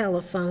on your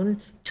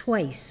telephone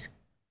twice.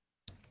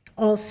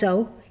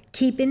 Also,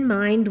 keep in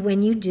mind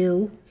when you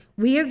do,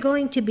 we are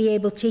going to be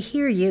able to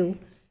hear you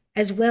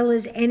as well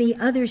as any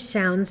other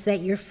sounds that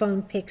your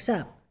phone picks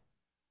up.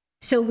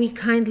 So we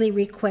kindly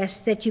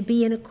request that you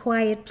be in a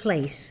quiet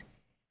place,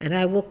 and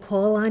I will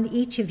call on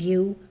each of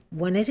you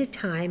one at a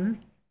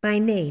time by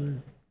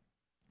name.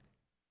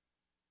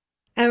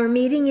 Our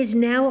meeting is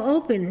now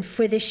open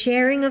for the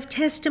sharing of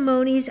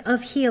testimonies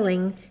of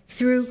healing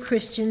through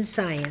Christian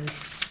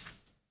Science.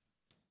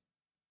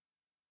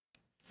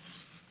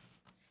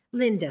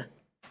 Linda.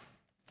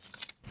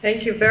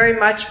 Thank you very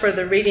much for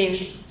the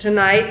readings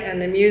tonight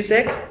and the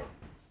music.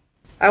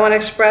 I want to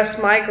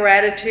express my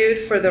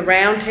gratitude for the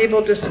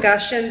roundtable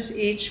discussions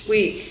each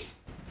week.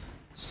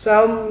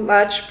 So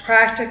much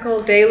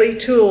practical daily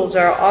tools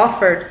are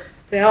offered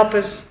to help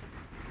us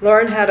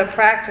learn how to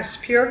practice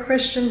pure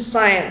Christian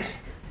Science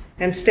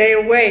and stay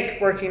awake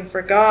working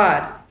for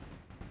God.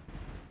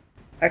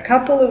 A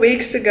couple of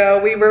weeks ago,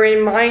 we were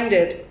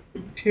reminded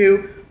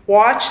to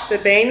watch the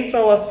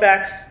baneful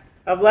effects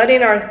of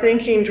letting our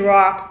thinking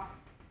drop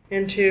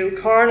into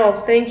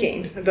carnal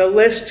thinking. The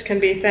list can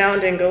be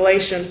found in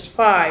Galatians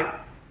 5.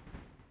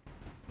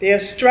 The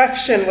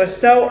instruction was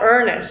so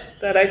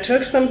earnest that I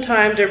took some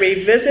time to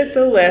revisit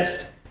the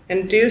list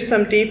and do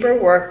some deeper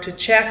work to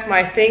check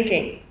my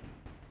thinking.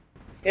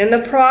 In the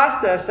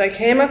process, I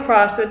came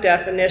across a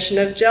definition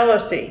of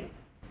jealousy.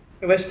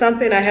 It was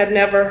something I had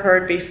never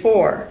heard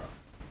before.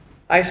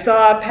 I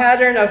saw a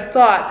pattern of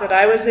thought that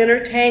I was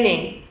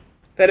entertaining,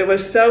 but it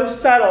was so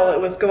subtle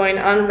it was going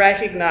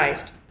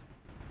unrecognized.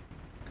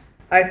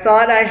 I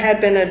thought I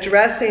had been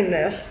addressing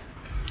this,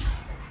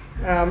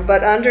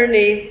 but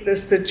underneath the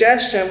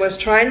suggestion was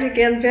trying to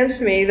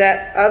convince me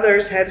that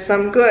others had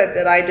some good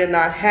that I did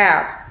not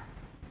have.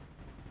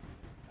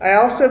 I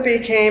also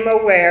became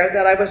aware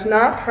that I was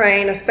not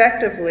praying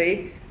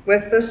effectively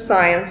with the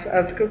science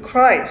of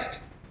Christ.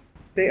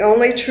 The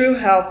only true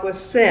help was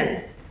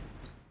sin.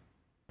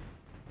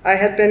 I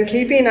had been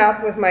keeping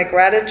up with my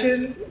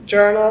gratitude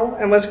journal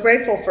and was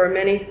grateful for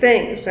many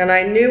things, and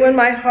I knew in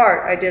my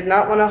heart I did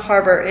not want to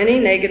harbor any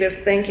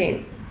negative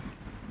thinking.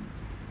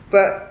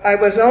 But I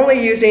was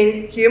only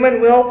using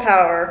human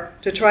willpower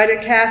to try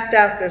to cast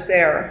out this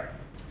error.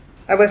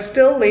 I was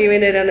still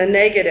leaving it in a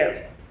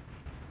negative.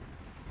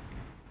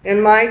 In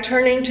my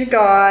turning to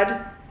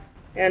God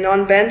and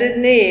on bended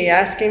knee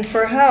asking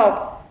for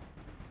help,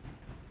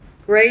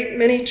 great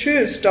many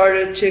truths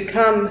started to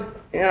come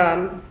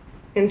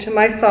into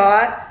my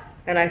thought,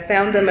 and I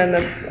found them in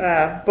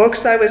the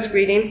books I was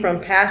reading,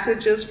 from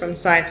passages from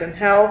Science and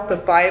Health, the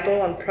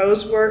Bible, and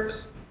prose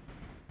works,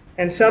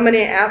 and so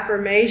many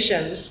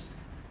affirmations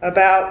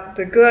about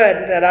the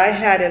good that I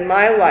had in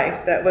my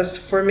life that was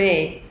for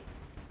me.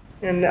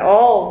 And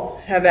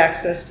all have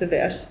access to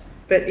this,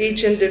 but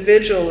each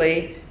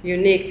individually,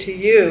 unique to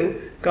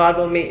you, God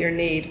will meet your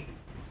need.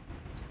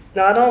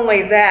 Not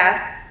only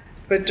that,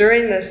 but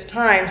during this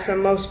time,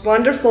 some most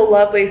wonderful,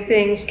 lovely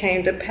things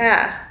came to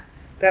pass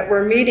that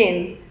were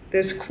meeting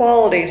these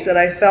qualities that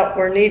I felt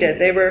were needed.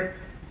 They were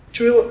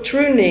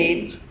true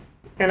needs,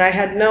 and I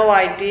had no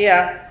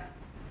idea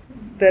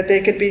that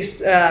they could be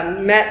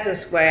met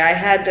this way. I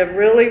had to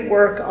really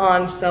work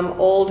on some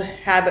old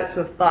habits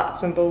of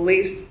thoughts and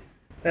beliefs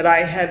that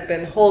I had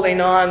been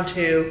holding on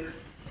to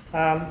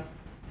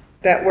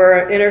that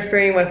were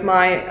interfering with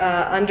my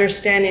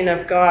understanding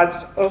of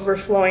God's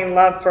overflowing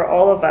love for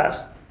all of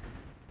us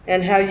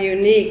and how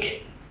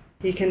unique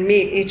He can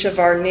meet each of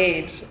our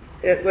needs.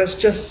 It was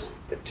just,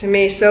 to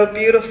me, so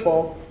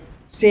beautiful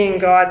seeing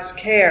God's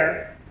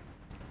care.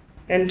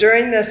 And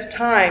during this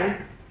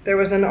time, there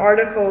was an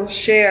article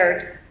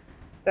shared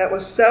that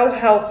was so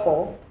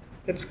helpful.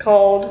 It's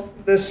called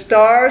 "The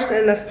Stars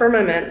in the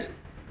Firmament,"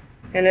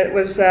 and it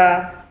was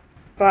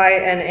by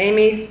an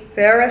Amy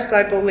Ferris,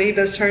 I believe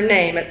is her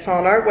name. It's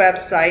on our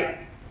website.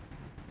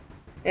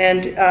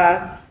 And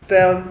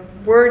the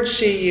words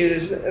she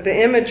used,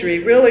 the imagery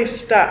really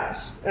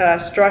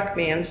struck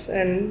me,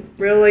 and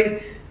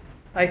really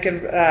I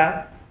could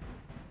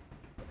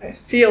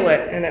feel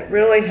it, and it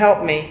really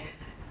helped me.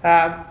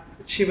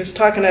 She was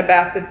talking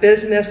about the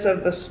business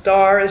of the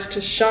star is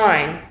to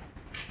shine.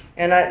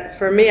 And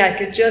for me, I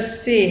could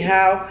just see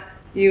how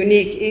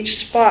unique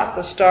each spot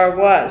the star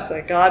was,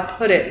 that God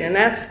put it in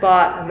that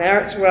spot, and there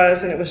it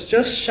was, and it was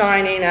just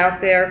shining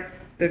out there,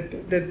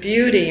 the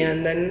beauty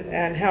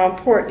and how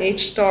important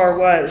each star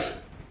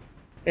was,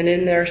 and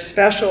in their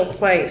special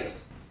place.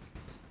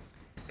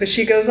 But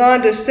she goes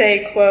on to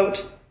say,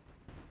 quote,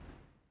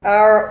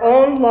 "Our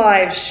own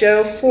lives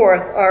show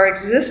forth our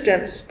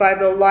existence by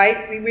the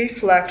light we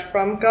reflect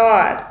from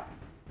God.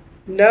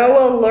 No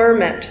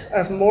allurement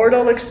of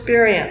mortal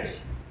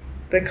experience,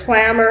 the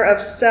clamor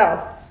of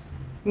self,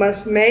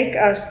 must make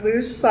us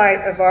lose sight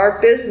of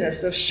our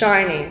business of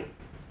shining,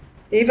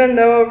 even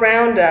though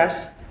around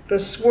us the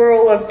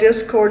swirl of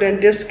discord and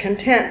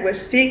discontent would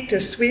seek to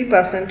sweep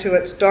us into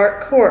its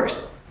dark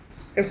course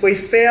if we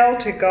fail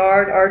to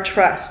guard our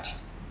trust."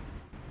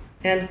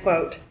 End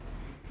quote.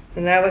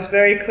 And that was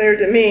very clear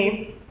to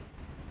me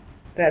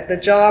that the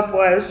job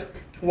was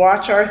to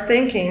watch our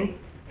thinking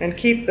and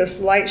keep this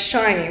light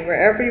shining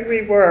wherever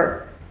we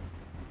were.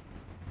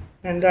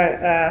 And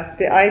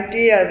the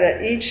idea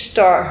that each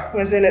star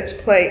was in its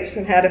place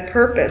and had a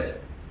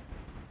purpose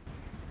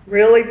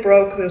really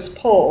broke this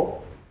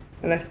pole.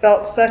 And I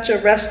felt such a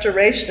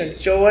restoration of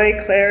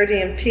joy,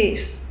 clarity, and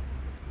peace.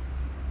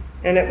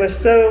 And it was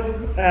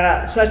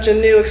such a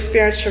new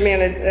experience for me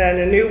and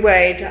a new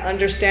way to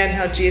understand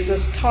how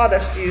Jesus taught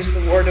us to use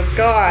the Word of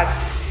God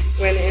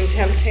when in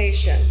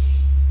temptation.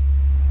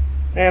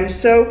 I am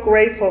so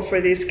grateful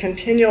for these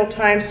continual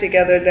times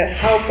together that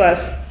help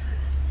us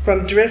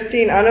from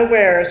drifting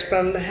unawares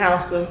from the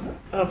house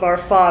of our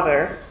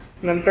Father.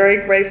 And I'm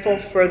very grateful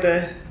for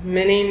the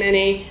many,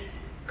 many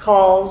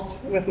calls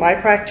with my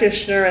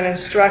practitioner and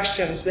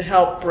instructions to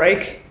help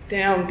break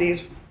down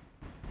these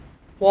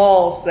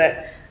walls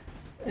that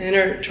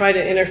try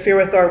to interfere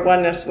with our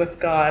oneness with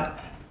God.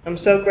 I'm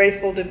so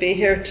grateful to be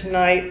here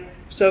tonight.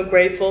 So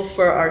grateful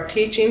for our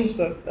teachings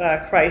of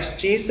Christ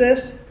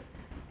Jesus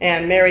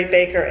and Mary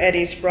Baker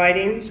Eddy's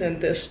writings in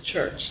this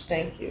church.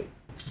 Thank you.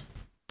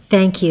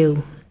 Thank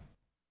you.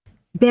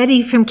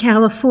 Betty from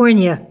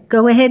California,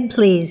 go ahead,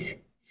 please.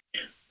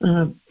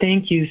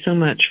 Thank you so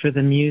much for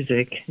the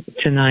music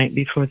tonight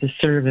before the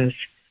service,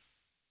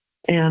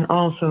 and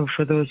also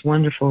for those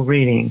wonderful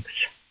readings.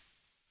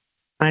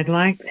 I'd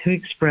like to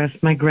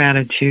express my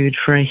gratitude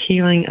for a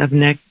healing of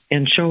neck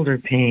and shoulder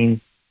pain.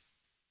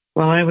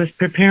 While I was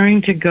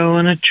preparing to go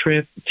on a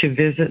trip to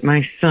visit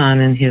my son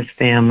and his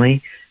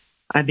family,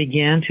 I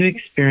began to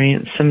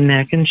experience some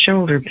neck and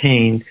shoulder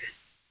pain.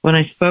 When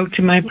I spoke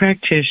to my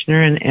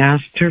practitioner and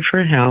asked her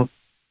for help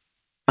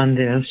on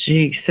this,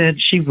 she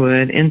said she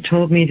would and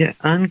told me to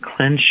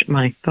unclench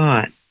my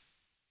thought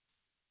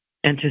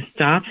and to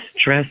stop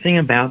stressing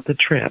about the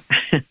trip.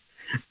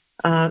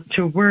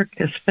 To work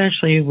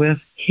especially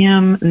with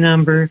hymn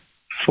number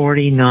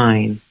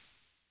 49.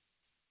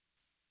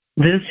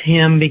 This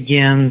hymn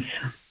begins,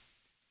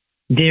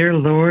 "Dear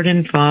Lord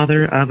and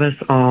Father of us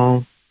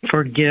all,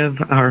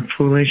 forgive our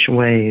foolish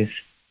ways."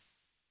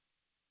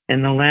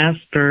 And the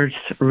last verse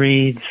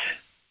reads,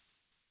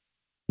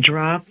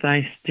 "Drop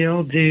thy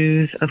still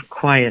dews of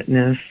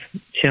quietness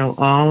till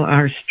all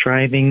our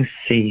strivings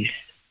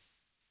cease.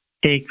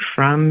 Take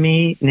from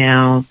me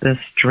now the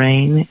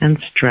strain and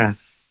stress,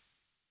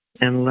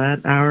 and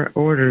let our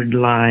ordered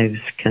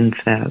lives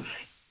confess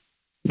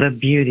the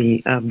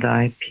beauty of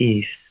thy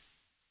peace."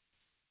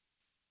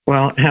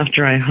 Well,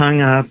 after I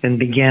hung up and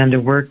began to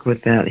work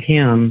with that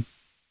hymn,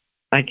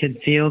 I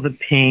could feel the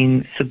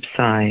pain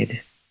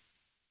subside.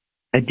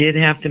 I did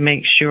have to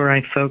make sure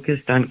I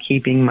focused on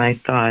keeping my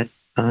thought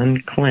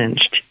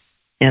unclenched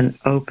and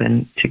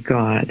open to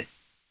God.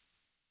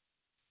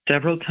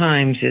 Several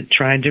times it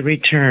tried to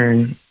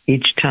return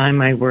each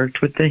time I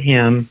worked with the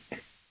hymn,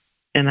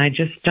 and I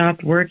just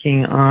stopped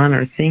working on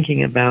or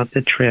thinking about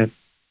the trip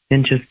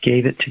and just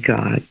gave it to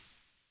God.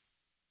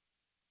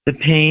 The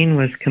pain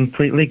was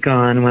completely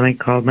gone when I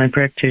called my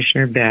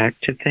practitioner back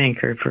to thank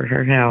her for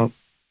her help.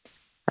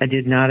 I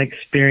did not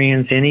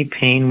experience any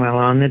pain while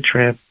on the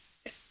trip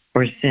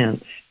or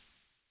since.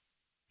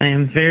 I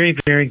am very,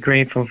 very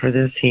grateful for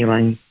this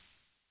healing,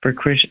 for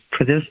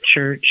this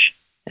church,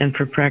 and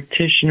for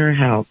practitioner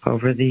help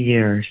over the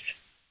years.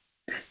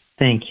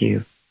 Thank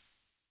you.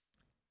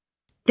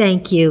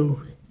 Thank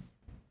you.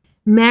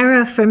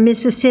 Mara from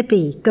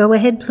Mississippi, go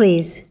ahead,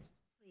 please.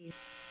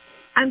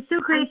 I'm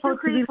so grateful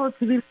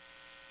to be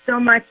so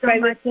much by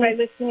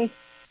listening to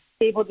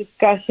table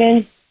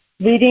discussion,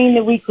 reading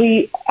the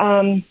weekly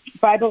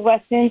Bible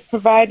lessons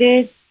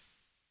provided,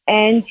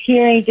 and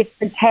hearing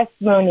different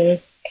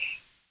testimonies.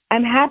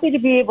 I'm happy to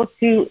be able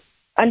to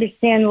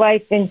understand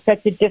life in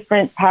such a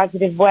different,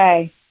 positive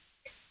way.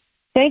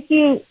 Thank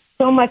you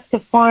so much to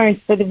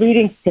Florence for the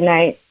readings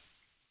tonight.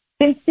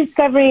 Since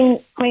discovering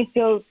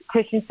Plainfield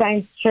Christian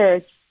Science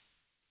Church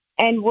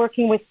and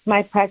working with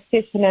my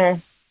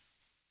practitioner,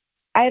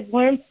 I've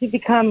learned to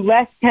become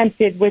less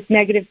tempted with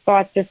negative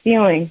thoughts or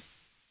feelings.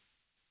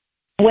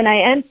 When I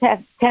am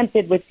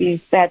tempted with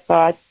these bad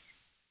thoughts,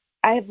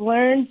 I have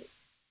learned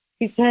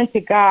to turn to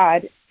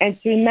God and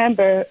to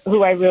remember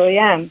who I really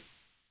am.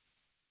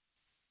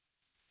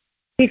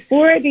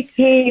 Before I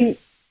became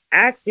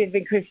active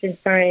in Christian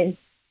Science,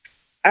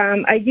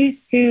 I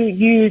used to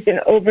use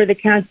an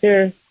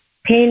over-the-counter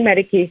pain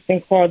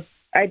medication called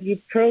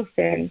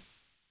ibuprofen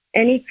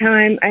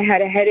anytime I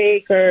had a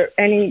headache or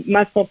any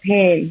muscle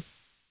pain.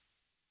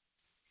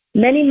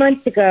 Many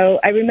months ago,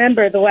 I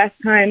remember the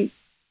last time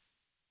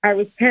I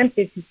was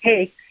tempted to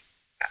take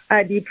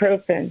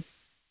ibuprofen.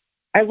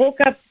 I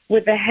woke up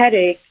with a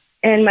headache,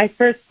 and my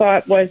first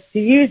thought was to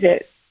use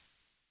it.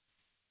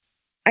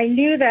 I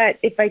knew that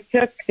if I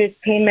took this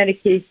pain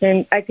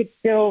medication, I could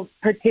still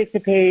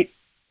participate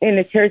in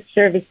the church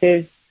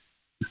services,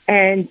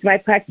 and my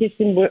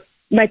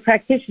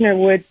practitioner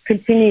would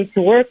continue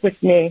to work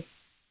with me.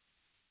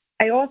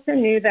 I also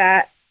knew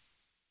that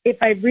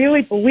if I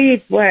really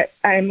believed what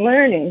I'm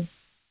learning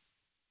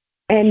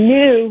and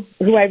knew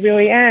who I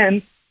really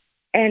am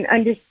and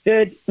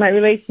understood my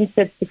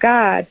relationship to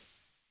God,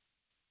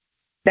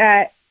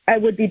 that I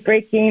would be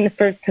breaking the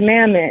first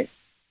commandment,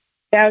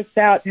 "Thou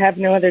shalt have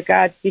no other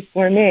gods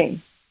before me."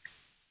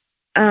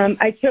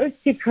 I chose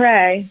to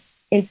pray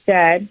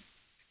instead,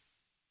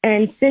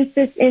 and since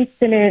this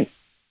incident,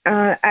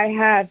 I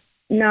have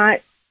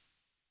not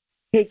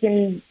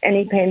taken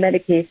any pain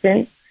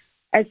medication.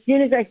 As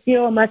soon as I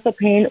feel a muscle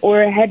pain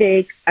or a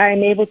headache, I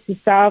am able to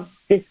solve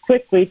this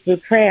quickly through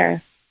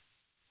prayer.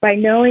 By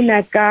knowing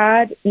that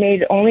God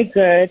made only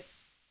good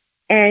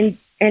and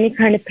any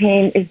kind of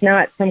pain is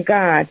not from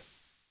God.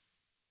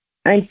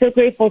 I'm so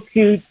grateful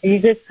to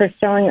Jesus for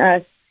showing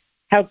us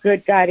how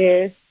good God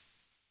is.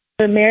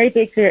 For Mary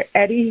Baker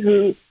Eddy,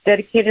 who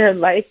dedicated her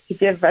life to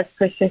give us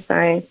Christian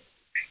Science,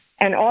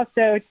 and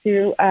also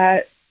to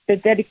the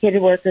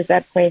dedicated workers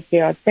at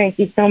Plainfield. Thank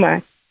you so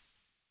much.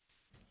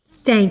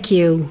 Thank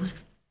you.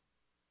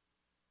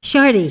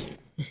 Shardy.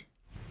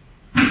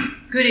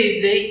 Good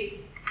evening.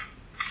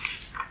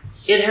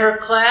 In her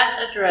class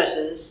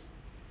addresses,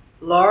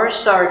 Laura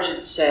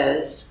Sargent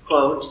says,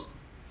 quote,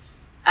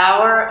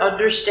 "Our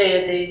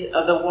understanding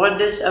of the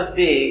oneness of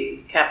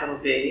being, capital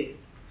B,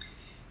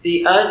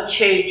 the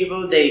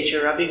unchangeable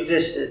nature of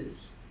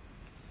existence,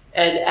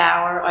 and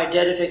our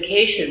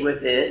identification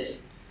with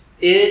this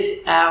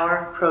is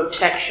our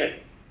protection,"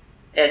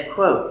 end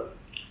quote.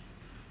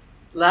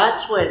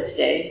 Last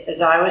Wednesday,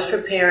 as I was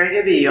preparing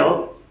a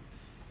meal,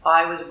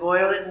 I was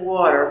boiling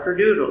water for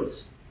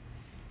noodles,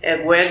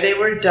 and when they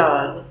were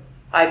done,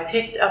 I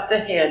picked up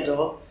the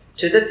handle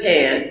to the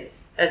pan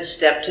and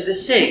stepped to the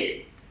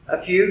sink a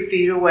few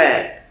feet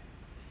away.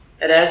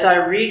 And as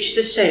I reached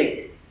the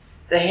sink,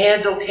 the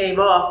handle came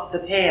off the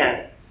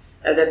pan,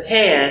 and the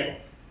pan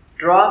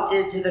dropped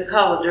into the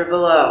colander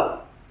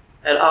below,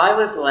 and I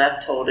was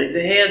left holding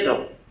the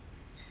handle.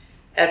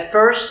 At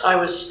first, I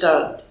was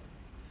stunned.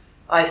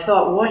 I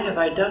thought, what have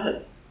I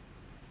done?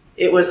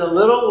 It was a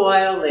little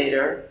while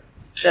later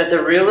that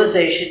the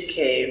realization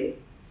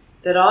came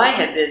that I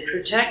had been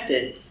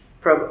protected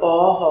from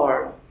all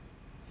harm.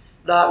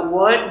 Not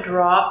one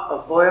drop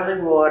of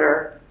boiling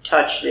water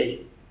touched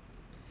me.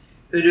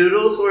 The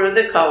noodles were in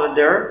the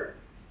colander,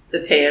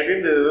 the pan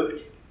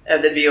removed,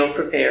 and the meal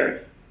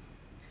prepared.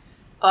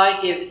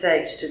 I give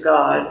thanks to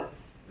God,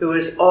 who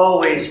is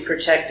always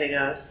protecting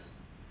us.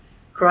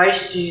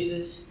 Christ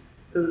Jesus,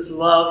 whose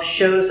love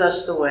shows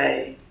us the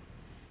way.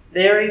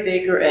 Mary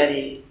Baker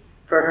Eddy,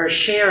 for her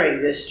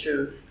sharing this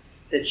truth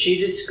that she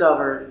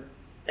discovered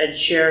and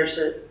shares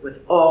it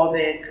with all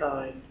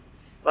mankind.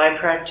 My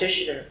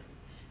practitioner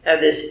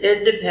and this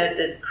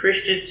independent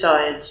Christian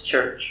Science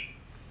church.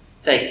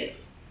 Thank you.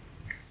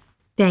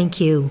 Thank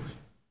you.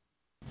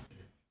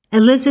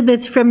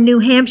 Elizabeth from New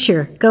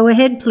Hampshire, go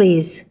ahead,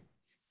 please.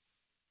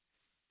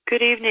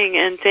 Good evening,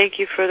 and thank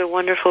you for the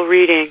wonderful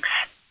readings.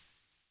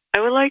 I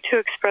would like to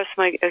express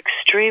my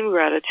extreme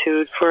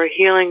gratitude for a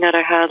healing that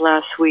I had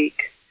last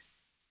week.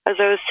 As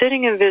I was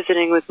sitting and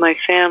visiting with my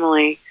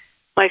family,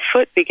 my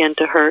foot began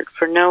to hurt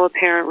for no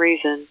apparent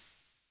reason.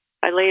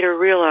 I later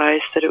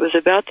realized that it was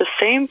about the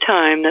same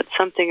time that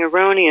something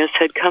erroneous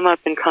had come up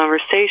in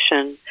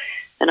conversation,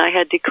 and I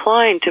had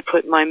declined to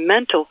put my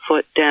mental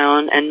foot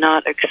down and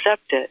not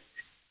accept it.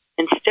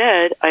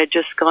 Instead, I had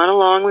just gone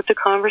along with the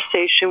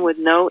conversation with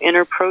no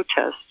inner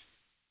protest,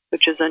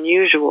 which is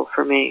unusual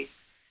for me.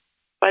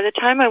 By the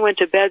time I went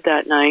to bed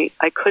that night,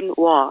 I couldn't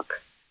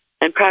walk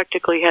and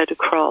practically had to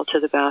crawl to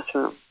the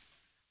bathroom.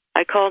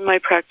 I called my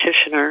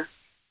practitioner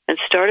and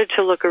started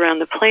to look around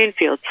the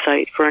Plainfield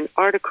site for an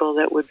article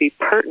that would be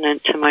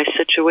pertinent to my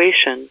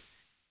situation.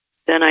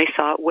 Then I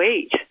thought,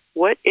 wait,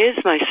 what is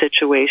my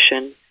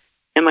situation?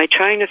 Am I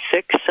trying to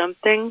fix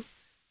something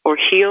or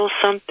heal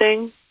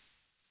something?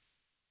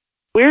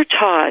 We're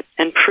taught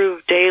and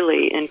proved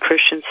daily in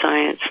Christian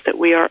Science that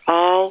we are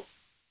all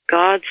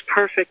God's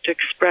perfect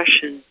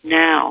expression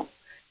now,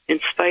 in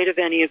spite of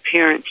any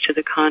appearance to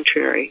the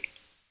contrary.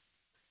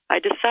 I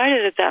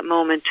decided at that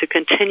moment to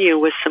continue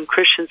with some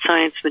Christian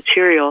Science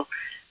material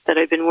that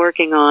I've been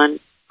working on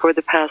for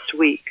the past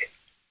week.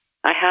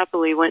 I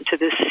happily went to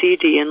this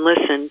CD and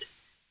listened,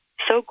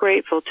 so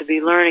grateful to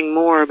be learning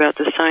more about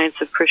the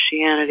science of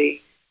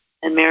Christianity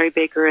and Mary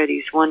Baker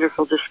Eddy's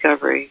wonderful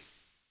discovery.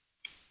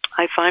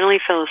 I finally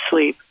fell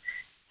asleep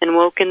and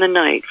woke in the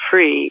night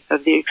free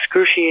of the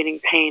excruciating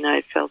pain I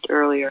had felt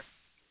earlier.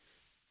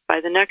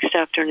 By the next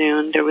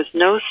afternoon, there was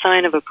no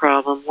sign of a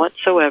problem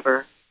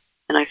whatsoever,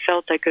 and I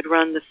felt I could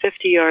run the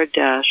 50-yard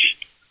dash.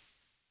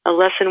 A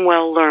lesson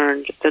well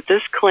learned that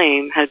this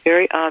claim had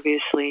very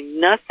obviously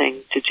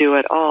nothing to do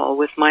at all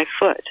with my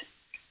foot,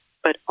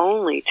 but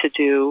only to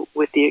do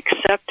with the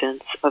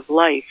acceptance of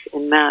life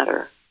in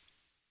matter.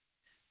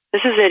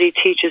 Mrs. Eddy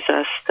teaches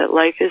us that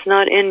life is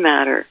not in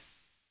matter,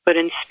 but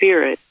in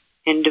spirit,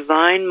 in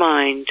divine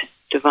mind,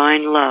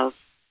 divine love.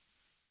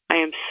 I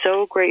am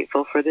so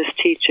grateful for this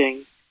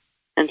teaching,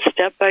 and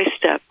step by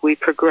step we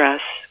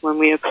progress when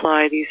we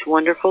apply these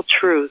wonderful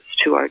truths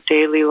to our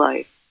daily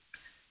life.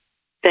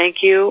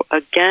 Thank you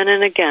again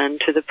and again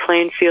to the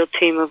Plainfield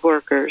team of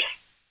workers.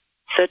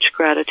 Such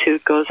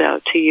gratitude goes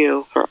out to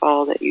you for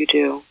all that you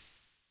do.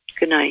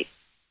 Good night.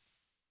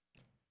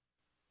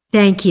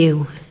 Thank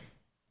you.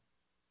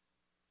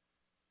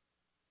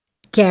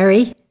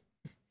 Gary?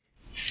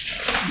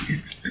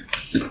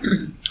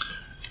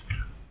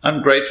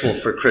 I'm grateful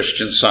for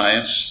Christian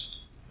Science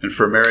and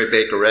for Mary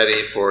Baker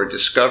Eddy for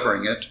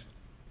discovering it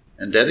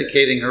and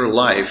dedicating her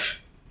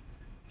life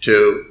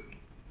to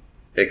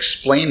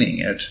explaining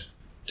it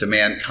to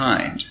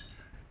mankind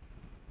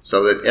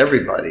so that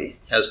everybody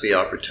has the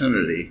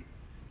opportunity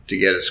to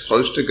get as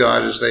close to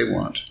God as they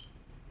want.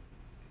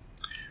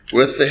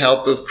 With the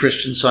help of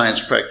Christian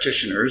Science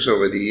practitioners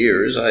over the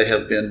years, I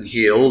have been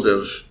healed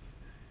of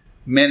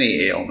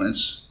many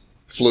ailments: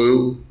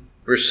 flu,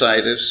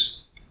 bursitis,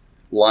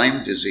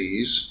 Lyme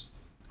disease,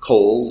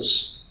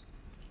 colds,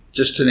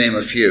 just to name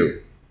a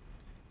few,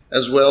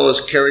 as well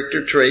as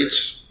character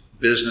traits,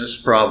 business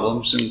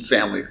problems, and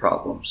family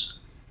problems.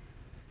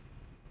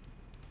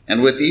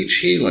 And with each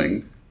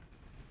healing,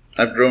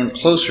 I've grown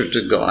closer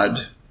to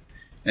God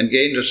and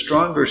gained a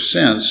stronger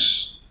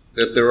sense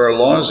that there are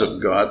laws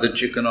of God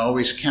that you can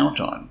always count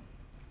on,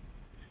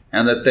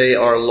 and that they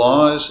are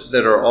laws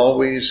that are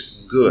always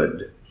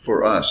good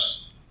for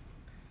us.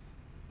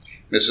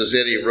 Mrs.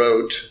 Eddy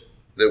wrote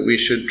that we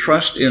should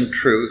trust in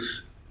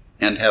truth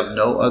and have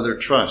no other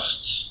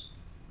trusts.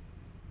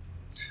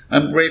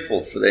 I'm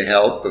grateful for the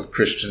help of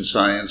Christian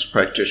Science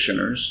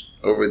practitioners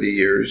over the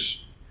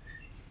years,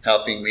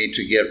 helping me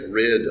to get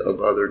rid of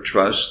other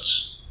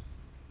trusts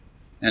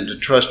and to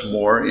trust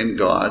more in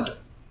God.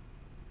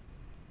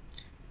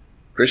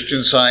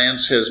 Christian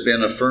Science has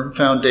been a firm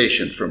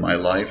foundation for my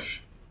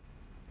life,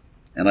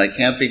 and I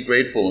can't be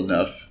grateful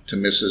enough to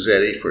Mrs.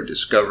 Eddy for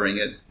discovering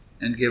it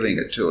and giving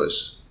it to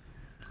us.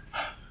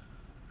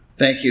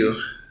 Thank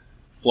you,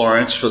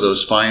 Florence, for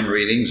those fine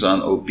readings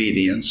on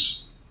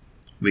obedience.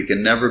 We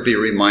can never be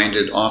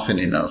reminded often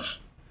enough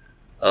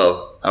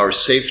of our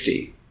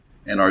safety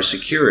and our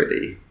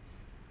security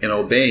in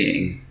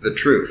obeying the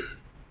truth.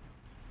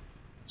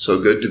 So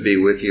good to be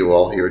with you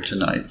all here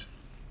tonight.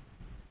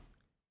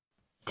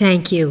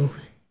 Thank you.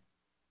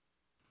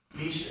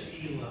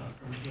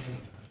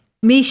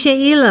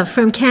 Mishaela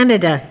from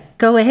Canada.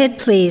 Go ahead,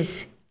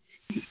 please.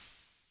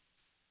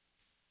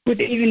 Good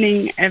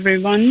evening,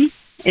 everyone.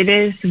 It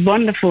is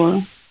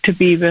wonderful to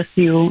be with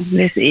you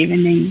this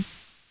evening.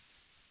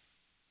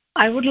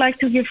 I would like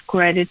to give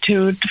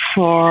gratitude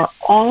for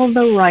all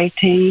the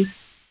writings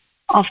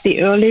of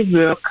the early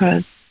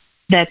workers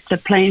that the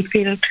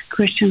Plainfield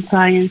Christian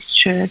Science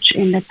Church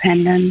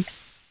Independent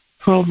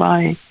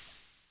provides.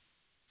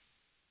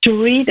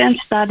 To read and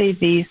study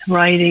these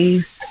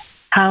writings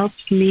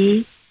helps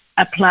me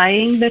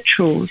applying the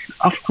truth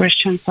of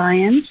Christian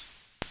Science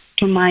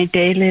to my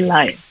daily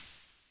life.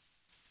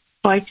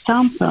 For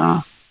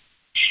example,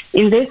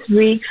 in this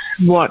week's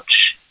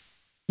Watch,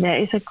 there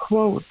is a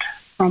quote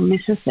from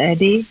Mrs.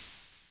 Eddy,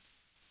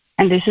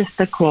 and this is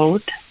the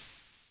quote: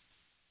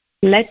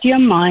 "Let your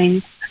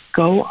minds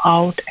go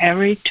out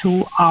every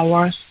 2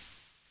 hours.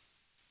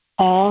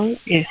 All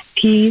is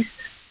peace,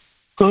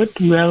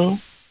 goodwill,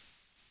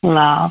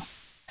 love,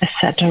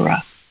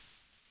 etc."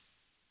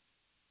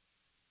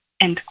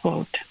 End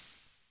quote.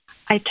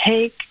 I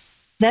take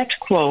that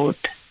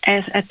quote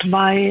as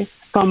advice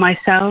for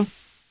myself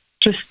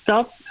to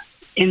stop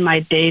in my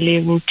daily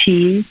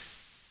routine.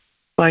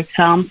 For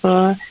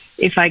example,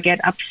 if I get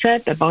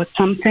upset about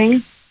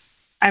something,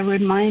 I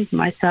remind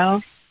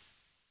myself,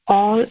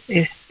 all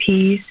is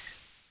peace,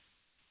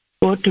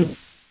 goodwill,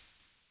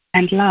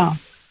 and love.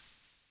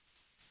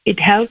 It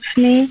helps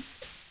me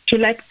to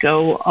let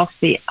go of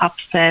the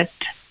upset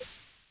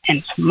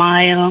and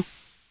smile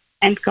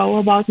and go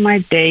about my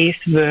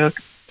day's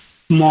work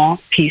more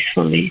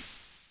peacefully.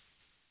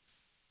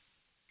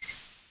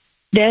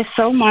 There's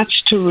so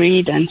much to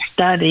read and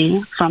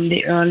study from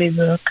the early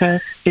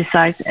workers,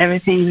 besides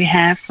everything we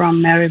have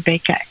from Mary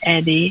Baker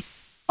Eddy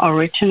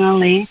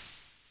originally.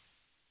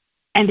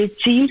 And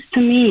it seems to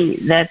me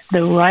that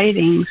the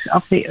writings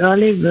of the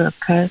early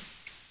workers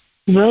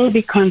will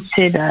be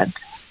considered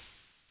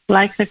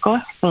like the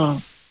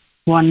gospel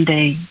one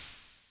day.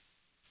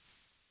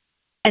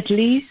 At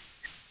least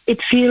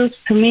it feels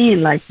to me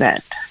like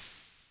that.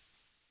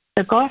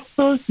 The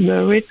Gospels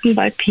were written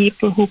by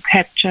people who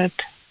captured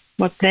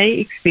what they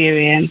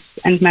experienced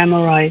and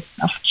memorized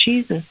of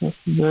Jesus'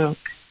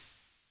 work.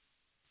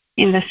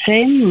 In the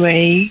same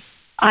way,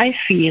 I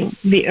feel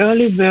the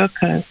early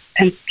workers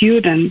and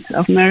students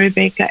of Mary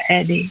Baker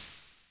Eddy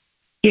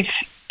give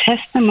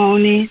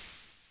testimony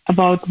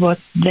about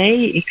what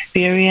they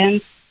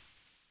experienced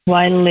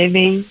while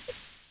living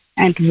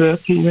and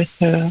working with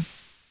her.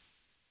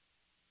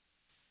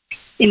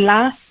 In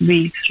last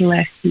week's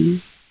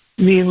lesson,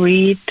 we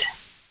read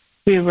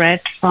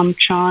from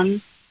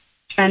John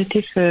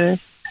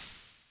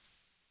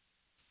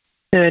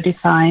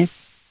 21:35,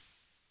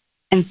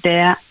 and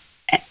there,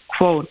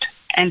 quote,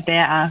 "And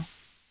there are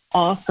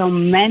also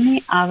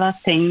many other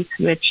things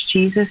which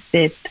Jesus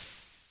did,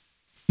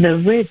 the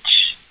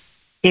which,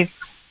 if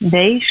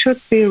they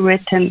should be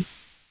written,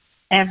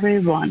 every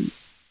one,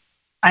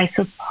 I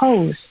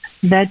suppose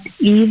that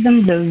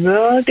even the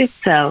world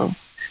itself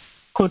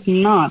could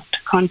not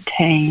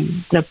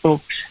contain the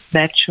books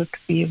that should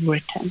be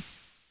written."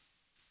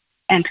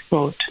 End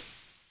quote.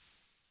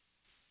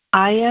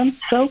 I am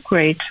so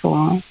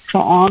grateful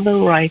for all the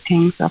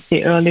writings of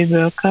the early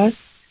workers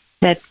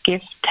that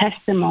give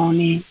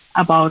testimony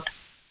about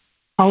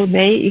how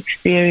they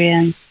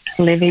experienced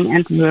living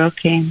and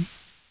working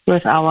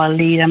with our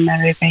leader,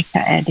 Mary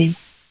Baker Eddy.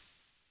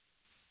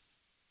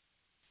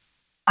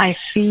 I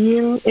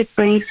feel it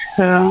brings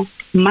her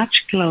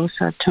much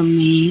closer to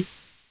me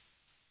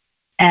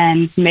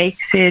and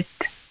makes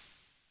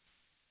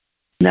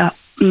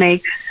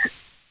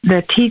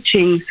the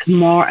teachings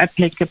more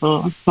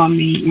applicable for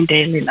me in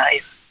daily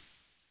life.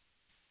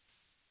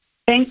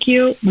 Thank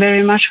you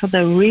very much for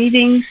the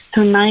readings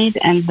tonight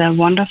and the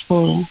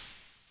wonderful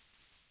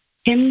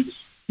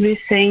hymns we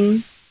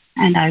sing,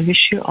 and I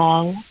wish you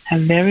all a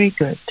very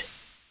good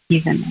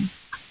evening.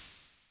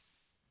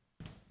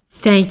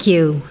 Thank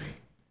you.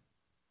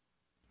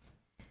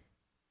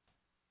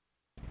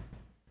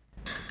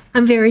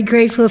 I'm very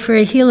grateful for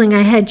a healing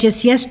I had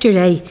just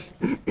yesterday.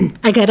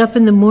 I got up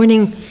in the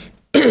morning,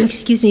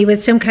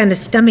 with some kind of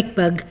stomach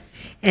bug,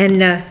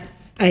 and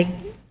I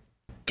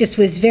just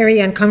was very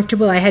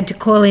uncomfortable. I had to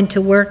call into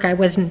work. I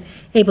wasn't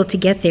able to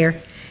get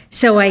there.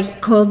 So I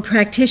called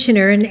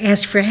practitioner and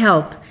asked for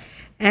help.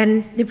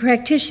 And the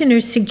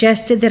practitioner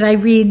suggested that I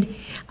read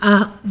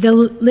the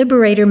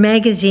Liberator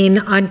magazine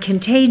on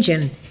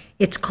contagion.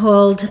 It's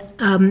called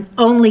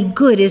Only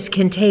Good is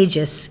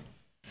Contagious.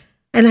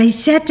 And I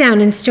sat down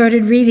and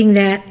started reading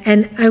that,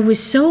 and I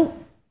was so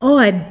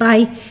awed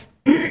by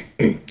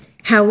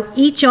how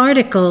each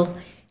article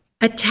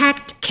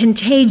attacked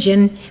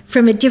contagion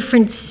from a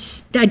different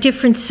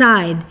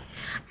side.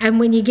 And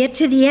when you get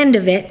to the end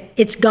of it,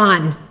 it's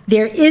gone.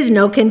 There is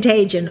no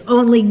contagion.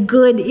 Only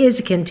good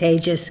is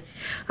contagious.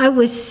 I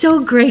was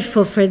so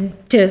grateful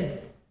to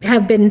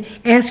have been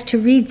asked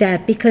to read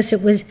that because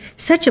it was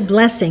such a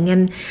blessing.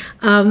 And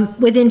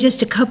within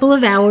just a couple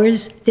of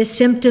hours, the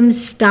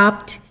symptoms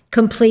stopped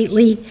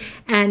completely,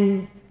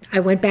 and I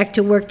went back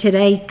to work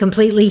today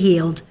completely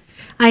healed.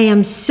 I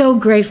am so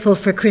grateful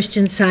for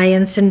Christian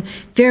Science and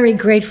very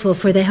grateful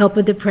for the help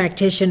of the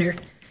practitioner.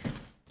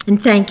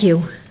 And thank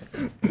you.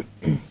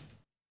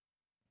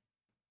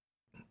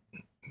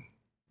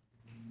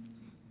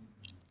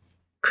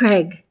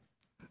 Craig.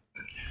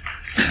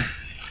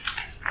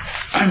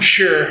 I'm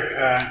sure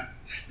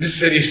Mrs.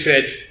 City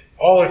said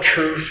all the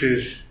truth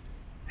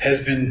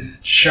has been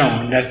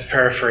shown. That's the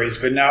paraphrase,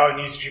 but now it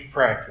needs to be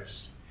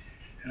practiced.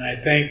 And I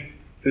thank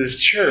this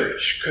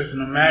church, because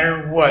no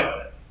matter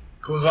what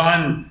goes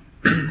on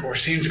or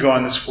seems to go on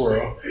in this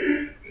world,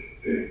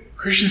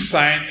 Christian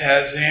Science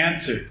has the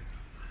answer.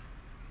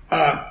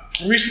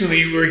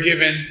 Recently, we were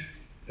given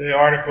the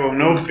article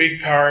 "No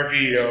Big Power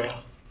Veto,"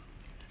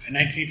 a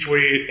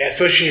 1948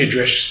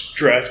 Associated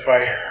Press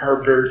by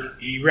Herbert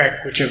E.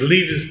 Reck, which I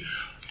believe is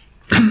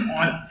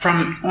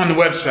on the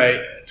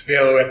website. It's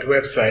available at the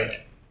website.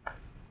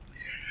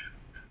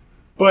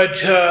 But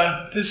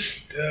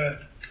this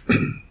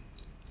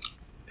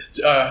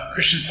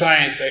Christian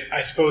Science,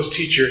 I suppose,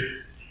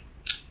 teacher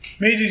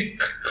made it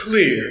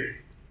clear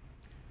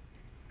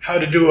how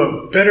to do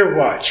a better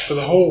watch for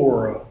the whole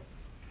world.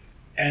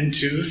 And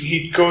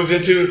he goes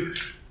into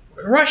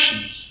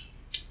Russians,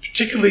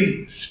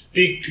 particularly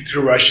speak to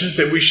the Russians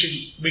that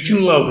we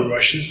can love the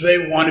Russians.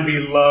 They want to be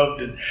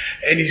loved,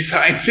 and he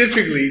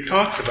scientifically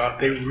talks about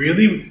they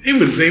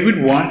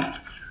would want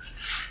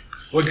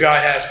what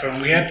God has for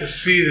them. We have to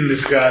see them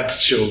as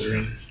God's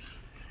children.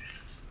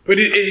 But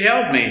it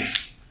helped me.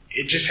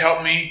 It just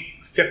helped me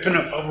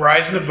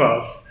rising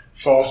above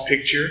false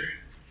picture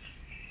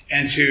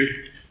and to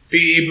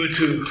be able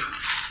to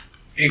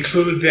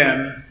include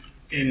them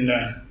in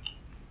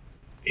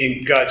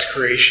God's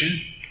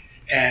creation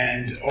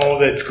and all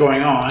that's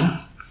going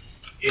on.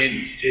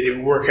 It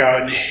will work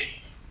out in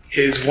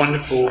His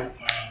wonderful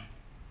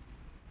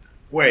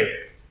way.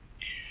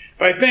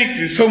 But I think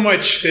there's so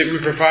much that we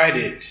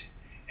provided,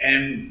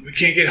 and we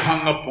can't get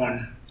hung up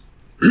on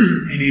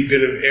any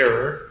bit of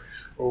error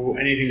or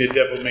anything the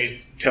devil may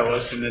tell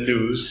us in the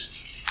news.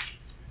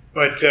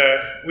 But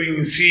we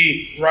can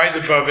rise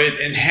above it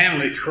and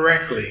handle it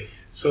correctly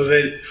so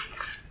that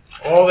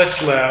all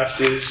that's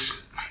left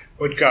is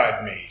what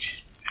God made.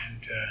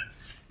 And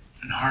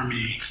in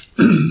harmony,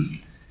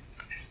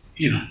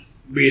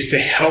 we is to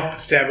help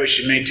establish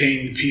and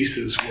maintain the peace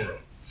of this world.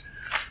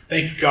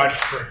 Thank God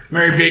for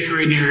Mary Baker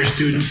and her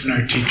students and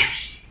our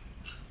teachers.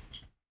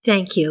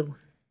 Thank you.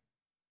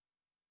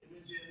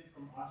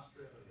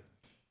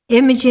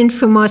 Imogen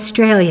from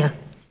Australia.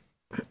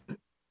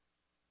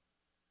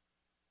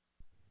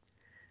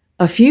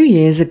 A few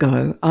years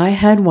ago, I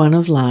had one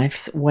of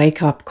life's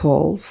wake-up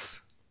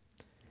calls.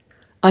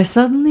 I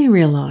suddenly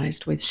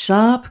realized with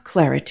sharp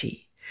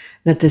clarity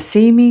that the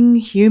seeming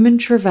human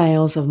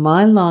travails of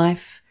my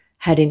life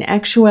had in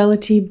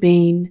actuality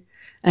been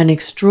an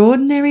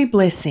extraordinary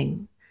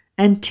blessing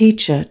and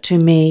teacher to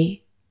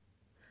me.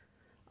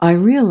 I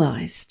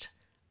realized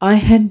I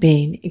had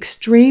been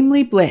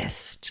extremely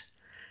blessed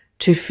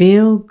to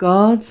feel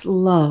God's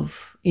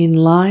love in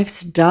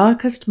life's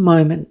darkest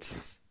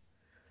moments,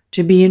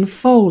 to be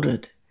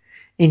enfolded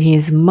in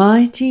His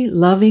mighty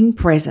loving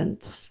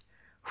presence,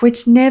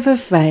 which never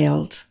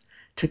failed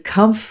to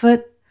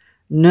comfort,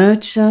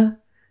 nurture,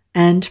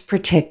 and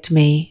protect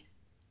me.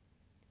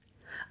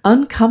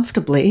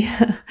 Uncomfortably,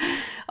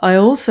 I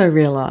also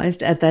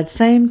realized at that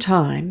same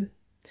time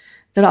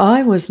that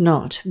I was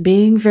not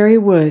being very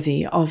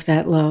worthy of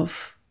that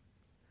love.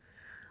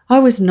 I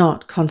was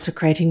not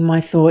consecrating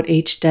my thought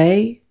each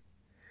day.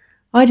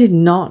 I did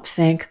not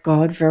thank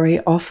God very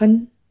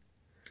often.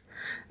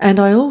 And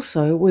I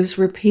also was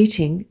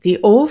repeating the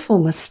awful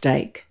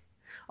mistake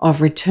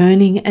of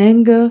returning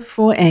anger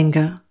for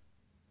anger.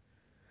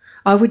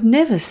 I would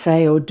never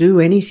say or do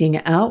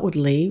anything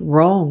outwardly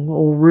wrong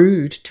or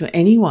rude to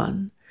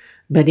anyone,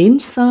 but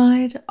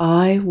inside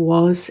I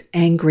was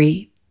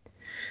angry,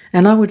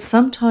 and I would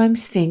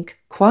sometimes think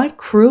quite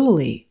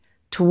cruelly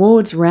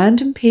towards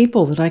random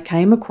people that I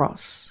came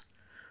across,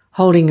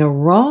 holding a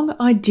wrong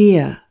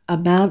idea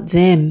about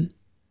them.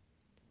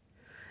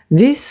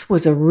 This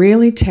was a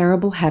really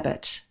terrible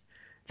habit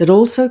that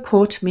also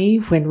caught me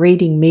when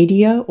reading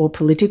media or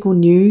political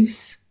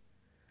news.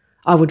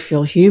 I would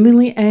feel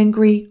humanly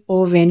angry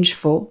or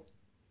vengeful.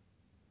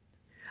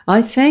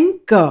 I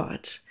thank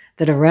God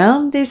that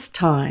around this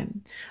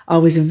time I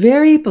was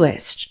very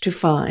blessed to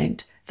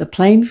find the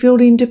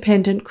Plainfield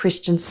Independent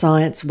Christian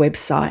Science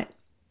website,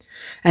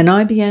 and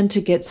I began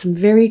to get some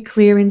very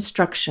clear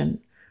instruction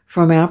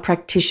from our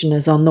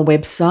practitioners on the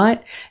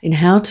website in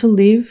how to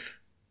live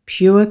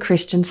pure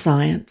Christian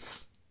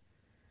Science.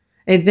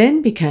 It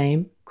then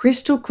became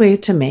crystal clear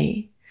to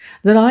me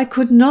that I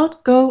could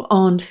not go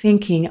on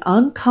thinking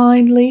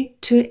unkindly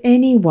to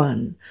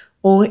anyone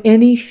or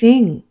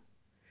anything,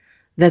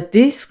 that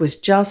this was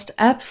just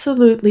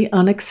absolutely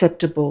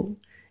unacceptable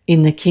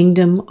in the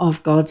kingdom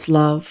of God's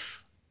love.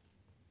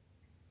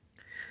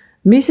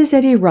 Mrs.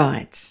 Eddy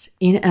writes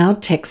in our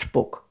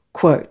textbook,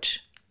 quote,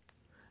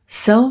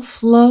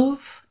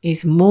 "Self-love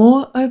is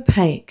more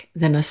opaque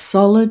than a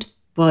solid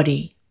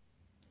body,"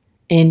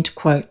 end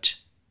quote.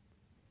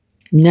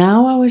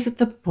 Now I was at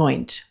the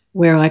point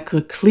where I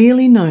could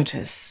clearly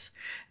notice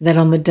that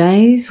on the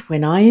days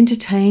when I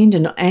entertained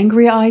an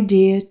angry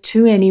idea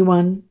to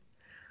anyone,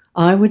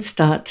 I would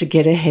start to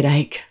get a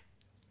headache.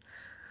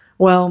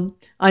 Well,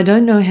 I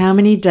don't know how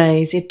many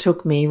days it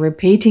took me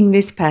repeating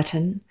this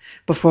pattern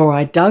before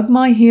I dug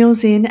my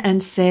heels in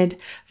and said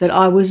that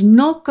I was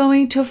not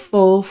going to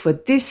fall for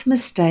this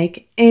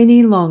mistake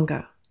any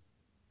longer.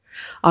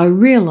 I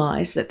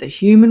realized that the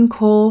human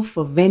call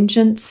for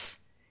vengeance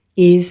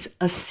is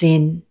a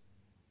sin.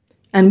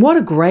 And what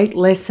a great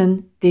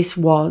lesson this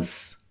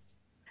was,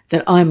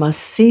 that I must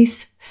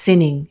cease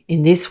sinning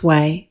in this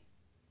way.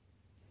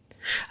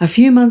 A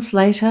few months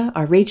later,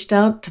 I reached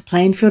out to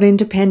Plainfield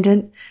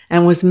Independent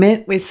and was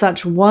met with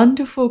such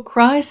wonderful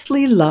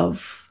Christly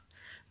love,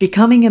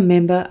 becoming a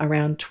member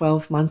around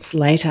 12 months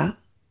later.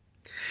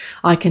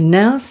 I can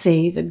now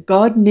see that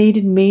God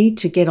needed me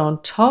to get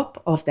on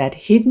top of that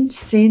hidden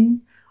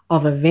sin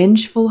of a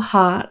vengeful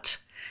heart,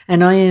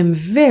 and I am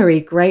very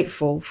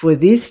grateful for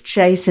this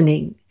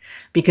chastening,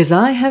 because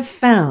I have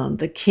found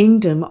the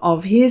kingdom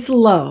of His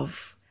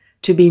love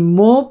to be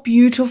more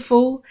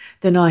beautiful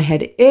than I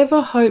had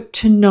ever hoped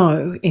to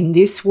know in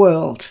this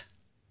world.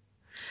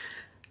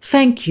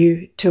 Thank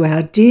you to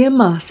our dear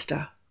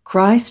Master,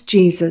 Christ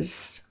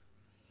Jesus,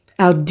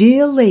 our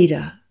dear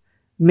leader,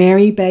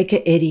 Mary Baker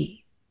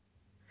Eddy.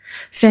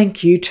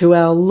 Thank you to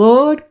our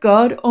Lord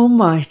God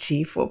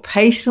Almighty for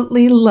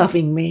patiently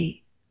loving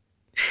me,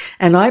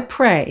 and I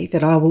pray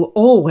that I will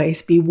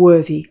always be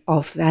worthy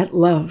of that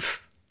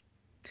love.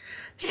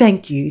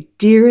 Thank you,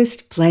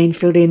 dearest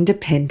Plainfield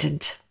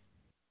Independent.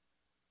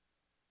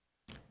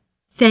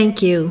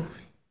 Thank you.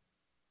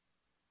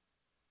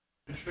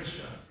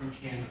 Patricia from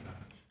Canada.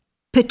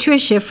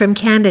 Patricia from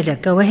Canada,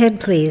 go ahead,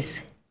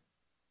 please.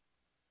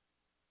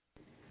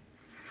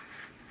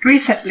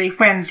 Recently,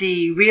 when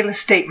the real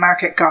estate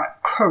market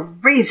got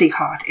crazy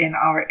hot in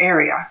our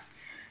area,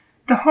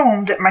 the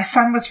home that my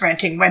son was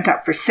renting went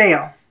up for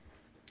sale.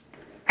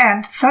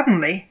 And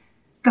suddenly,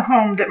 the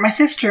home that my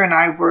sister and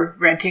I were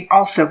renting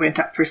also went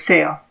up for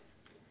sale.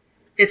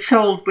 It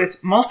sold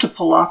with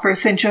multiple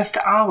offers in just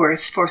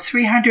hours for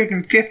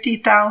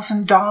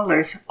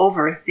 $350,000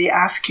 over the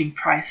asking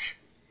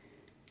price.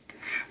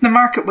 The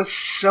market was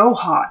so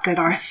hot that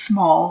our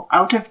small,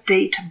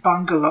 out-of-date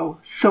bungalow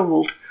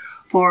sold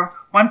for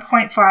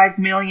 1.5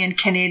 million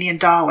Canadian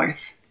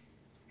dollars.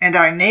 And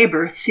our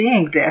neighbor,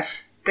 seeing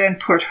this, then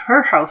put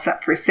her house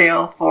up for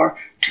sale for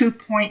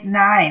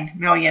 $2.9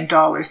 million.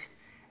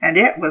 And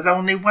it was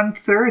only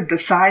 1/3 the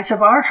size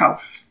of our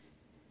house.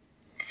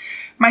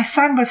 My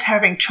son was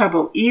having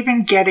trouble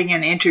even getting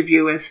an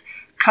interview, as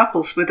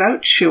couples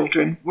without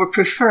children were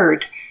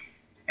preferred,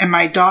 and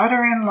my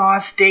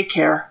daughter-in-law's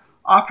daycare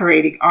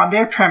operating on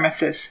their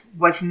premises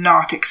was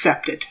not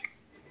accepted.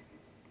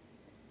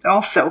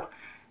 Also,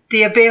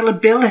 the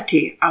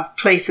availability of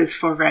places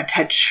for rent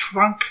had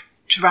shrunk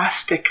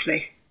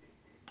drastically.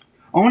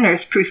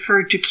 Owners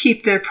preferred to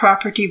keep their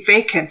property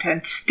vacant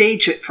and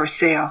stage it for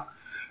sale,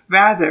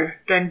 rather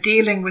than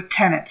dealing with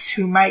tenants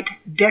who might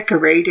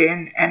decorate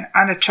in an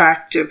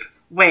unattractive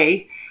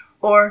way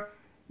or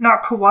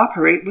not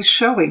cooperate with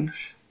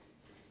showings.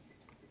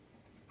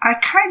 I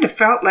kind of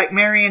felt like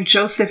Mary and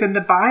Joseph in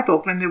the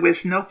Bible when there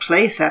was no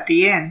place at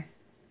the inn.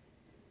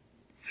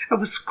 I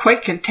was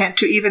quite content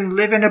to even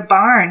live in a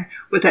barn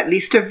with at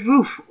least a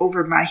roof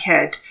over my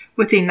head,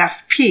 with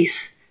enough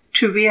peace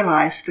to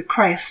realize the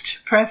Christ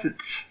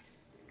presence.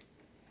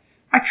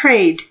 I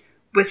prayed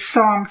with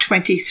Psalm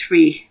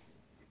 23.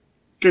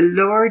 The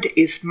Lord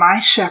is my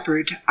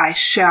shepherd, I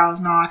shall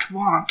not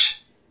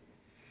want.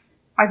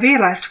 I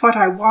realized what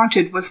I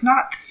wanted was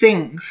not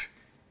things,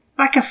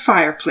 like a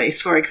fireplace,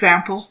 for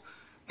example,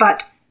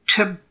 but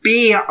to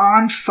be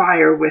on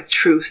fire with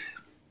truth.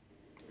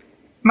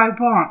 My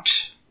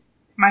want,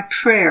 my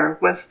prayer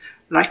was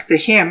like the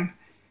hymn,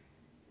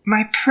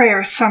 my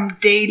prayer some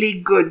daily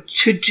good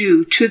to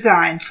do to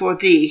thine for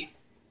thee.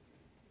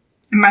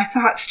 My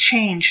thoughts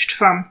changed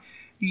from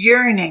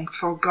yearning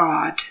for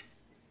God,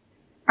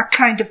 a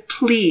kind of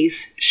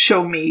please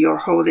show me your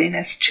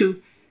holiness,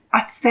 to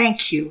a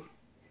thank you.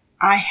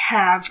 I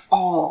have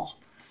all.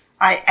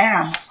 I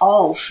am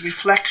all's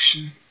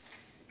reflection.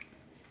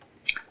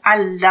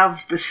 I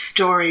love the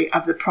story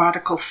of the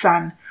prodigal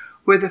son,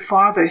 where the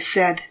father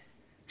said,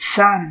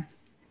 Son,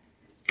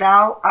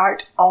 thou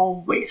art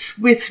always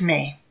with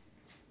me,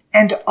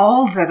 and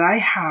all that I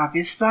have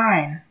is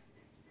thine.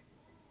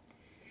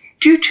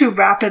 Due to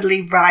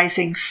rapidly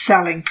rising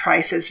selling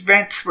prices,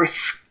 rents were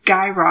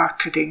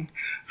skyrocketing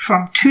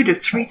from 2 to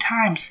 3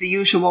 times the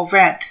usual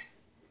rent.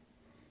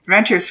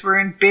 Renters were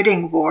in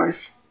bidding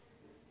wars.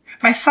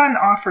 My son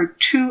offered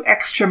 2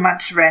 extra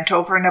months' rent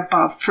over and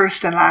above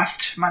first and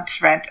last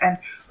month's rent, and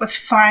was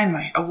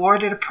finally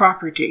awarded a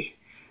property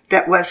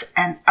that was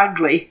an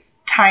ugly,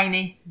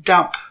 tiny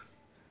dump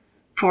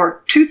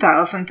for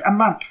 $2,000 a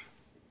month.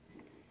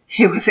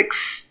 He was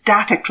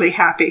ecstatically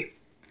happy,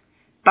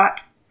 but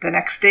the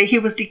next day he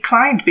was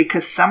declined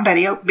because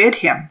somebody outbid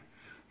him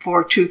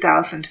for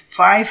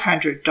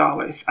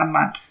 $2,500 a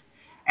month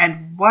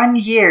and 1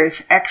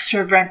 year's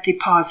extra rent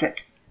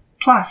deposit,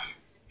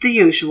 plus the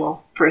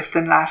usual first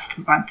and last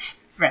month's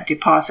rent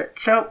deposit.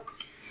 So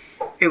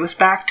it was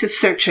back to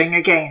searching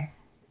again.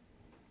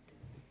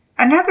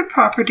 Another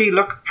property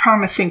looked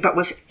promising but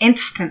was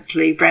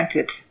instantly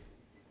rented.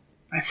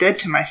 I said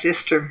to my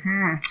sister,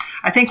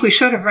 I think we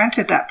should have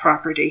rented that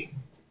property.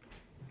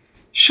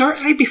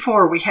 Shortly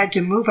before we had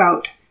to move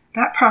out,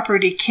 that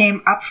property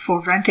came up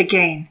for rent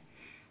again,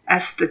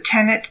 as the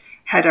tenant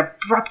had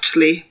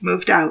abruptly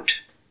moved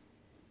out.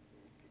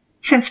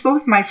 Since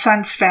both my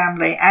son's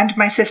family and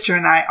my sister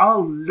and I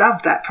all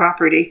loved that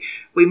property,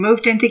 we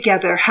moved in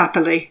together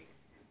happily.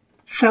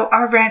 So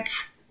our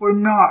rents were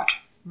not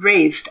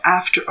raised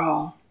after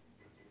all.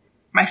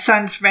 My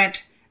son's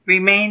rent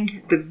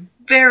remained the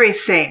very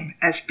same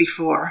as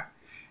before,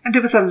 and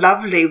there was a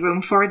lovely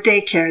room for a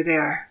daycare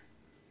there,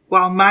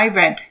 while my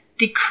rent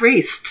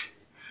decreased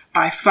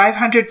by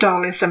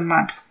 $500 a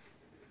month.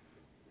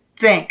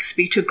 Thanks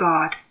be to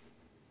God.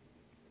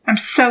 I'm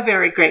so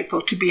very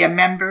grateful to be a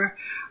member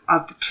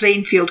of the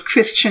Plainfield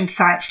Christian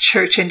Science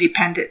Church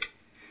Independent.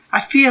 I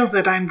feel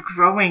that I'm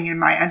growing in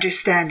my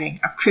understanding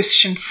of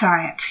Christian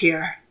Science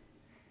here.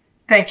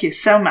 Thank you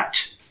so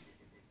much.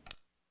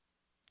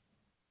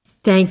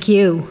 Thank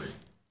you.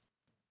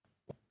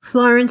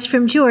 Florence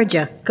from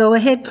Georgia, go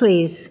ahead,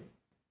 please.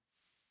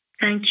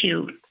 Thank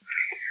you.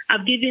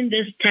 I've given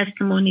this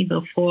testimony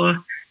before,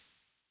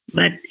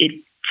 but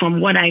from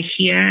what I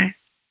hear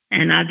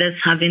and others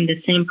having the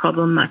same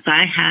problem as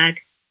I had,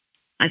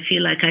 I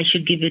feel like I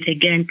should give it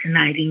again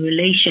tonight in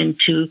relation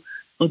to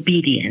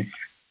obedience.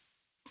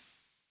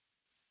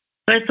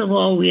 First of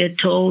all, we are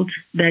told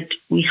that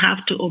we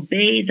have to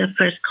obey the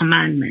first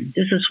commandment.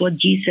 This is what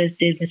Jesus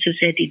did, Mr.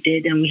 Seti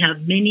did, and we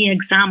have many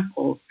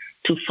examples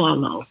to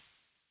follow.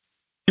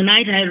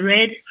 Tonight I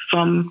read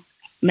from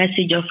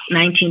Message of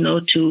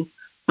 1902,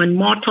 when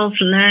mortals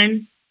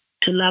learn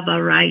to love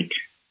aright,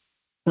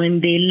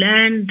 when they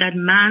learn that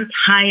man's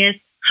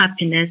highest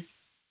happiness,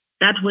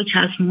 that which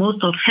has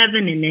most of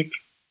heaven in it,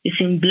 is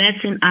in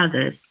blessing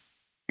others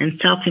and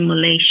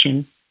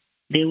self-immolation,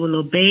 they will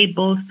obey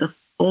both the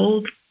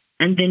old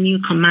and the new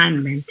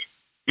commandment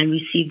and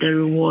receive the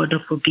reward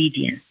of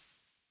obedience.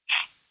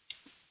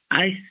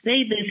 I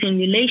say this in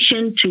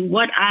relation to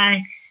what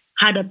I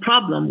had a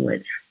problem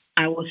with.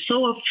 I was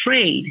so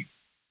afraid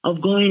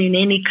of going in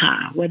any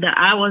car, whether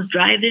I was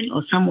driving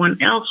or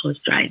someone else was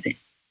driving.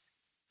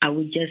 I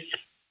would just,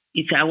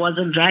 if I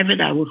wasn't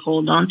driving, I would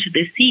hold on to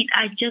the seat.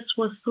 I just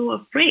was so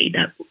afraid,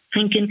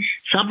 thinking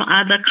some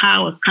other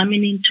car was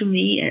coming into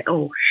me.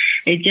 Oh,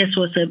 it just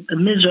was a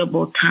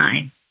miserable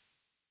time.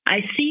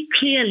 I see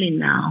clearly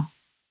now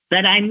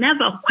that I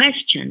never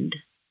questioned,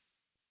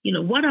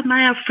 what am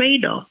I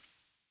afraid of?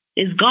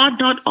 Is God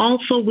not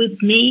also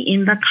with me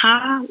in the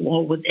car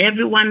or with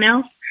everyone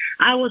else?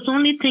 I was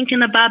only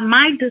thinking about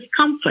my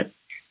discomfort.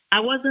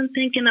 I wasn't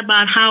thinking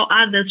about how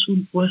others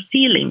were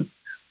feeling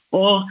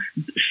or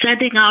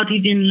setting out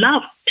even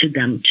love to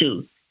them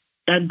too,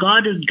 that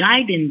God is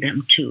guiding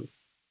them to.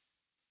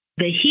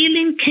 The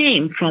healing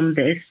came from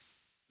this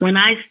when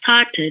I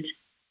started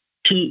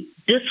to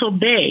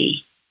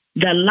disobey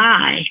the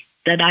lie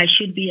that I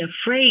should be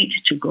afraid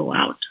to go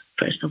out,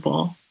 first of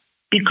all,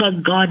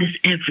 because God is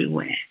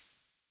everywhere.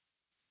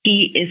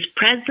 He is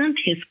present.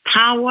 His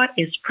power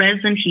is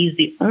present. He is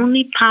the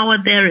only power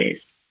there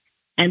is,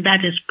 and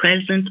that is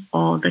present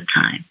all the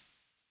time.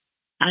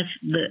 As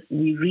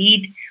we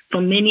read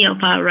from many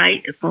of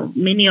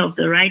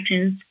the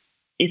writings,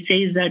 it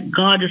says that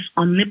God is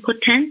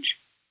omnipotent,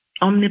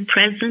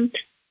 omnipresent,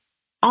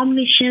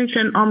 omniscience,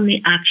 and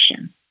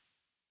omniaction.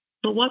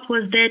 So what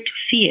was there to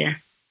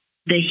fear?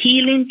 The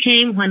healing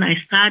came when I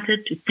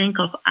started to think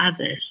of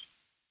others.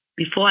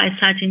 Before I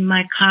sat in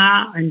my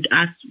car and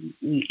asked,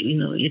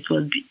 it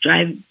was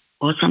drive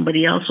or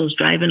somebody else was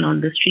driving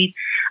on the street,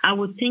 I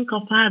would think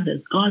of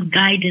others, God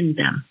guiding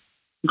them,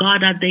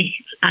 God at the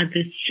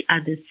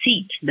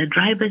seat, the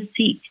driver's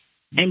seat,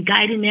 and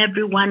guiding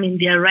everyone in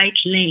their right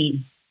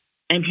lane,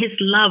 and his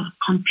love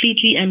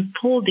completely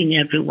enfolding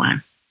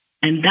everyone.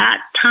 And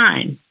that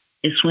time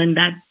is when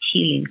that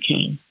healing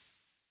came.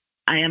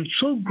 I am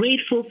so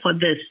grateful for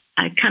this.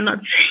 I cannot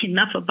say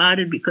enough about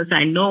it because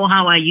I know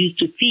how I used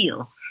to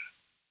feel.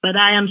 But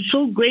I am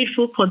so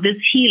grateful for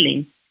this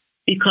healing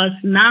because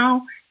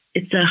now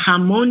it's a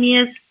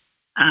harmonious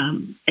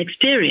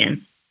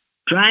experience,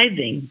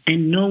 driving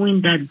and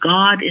knowing that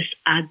God is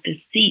at the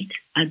seat,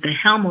 at the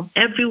helm of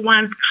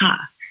everyone's car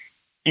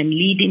and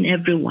leading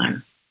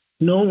everyone.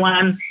 No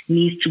one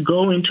needs to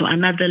go into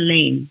another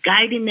lane,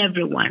 guiding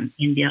everyone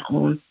in their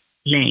own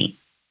lane.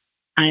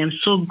 I am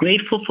so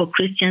grateful for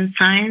Christian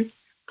Science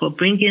for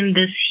bringing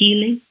this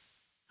healing.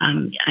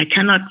 I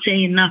cannot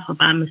say enough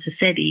about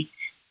Mrs. Eddy.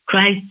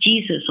 Christ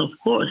Jesus, of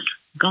course,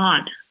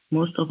 God,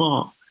 most of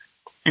all,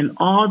 and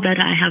all that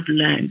I have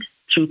learned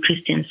through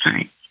Christian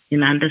Science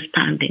in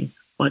understanding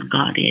what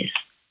God is.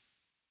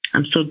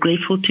 I'm so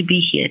grateful to be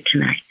here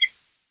tonight.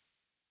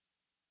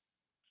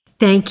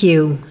 Thank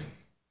you.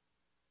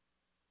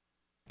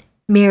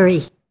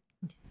 Mary.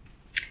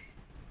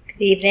 Good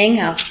evening.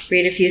 I'll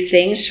read a few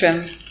things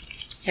from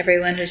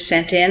everyone who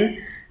sent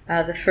in.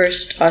 The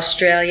first,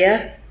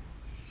 Australia.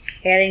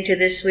 Adding to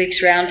this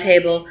week's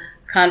roundtable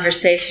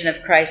conversation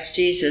of Christ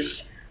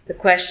Jesus, the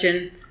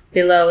question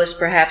below is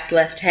perhaps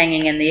left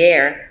hanging in the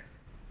air.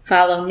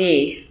 Follow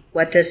me.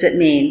 What does it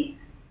mean?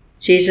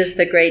 Jesus,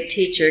 the great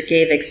teacher,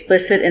 gave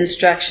explicit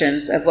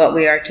instructions of what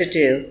we are to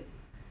do.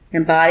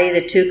 Embody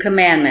the 2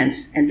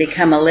 commandments and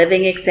become a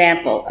living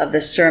example of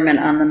the Sermon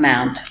on the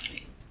Mount.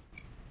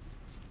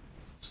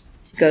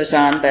 It goes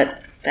on,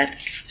 but that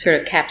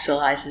sort of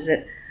capsulizes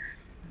it.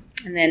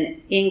 And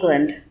then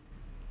England.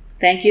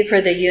 Thank you for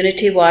the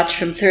Unity Watch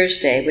from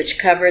Thursday, which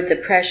covered the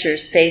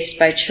pressures faced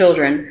by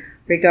children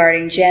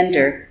regarding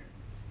gender.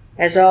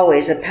 As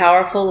always, a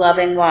powerful,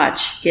 loving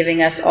watch,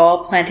 giving us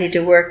all plenty to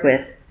work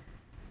with.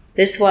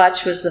 This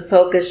watch was the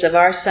focus of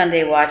our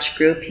Sunday Watch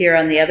group here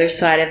on the other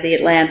side of the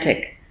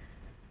Atlantic.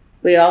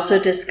 We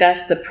also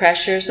discussed the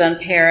pressures on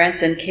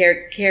parents and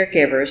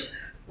caregivers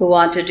who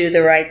want to do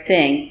the right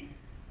thing,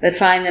 but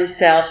find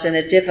themselves in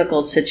a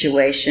difficult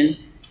situation.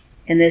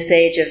 In this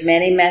age of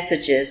many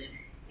messages,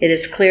 it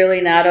is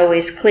clearly not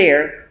always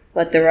clear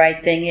what the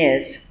right thing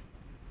is.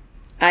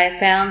 I have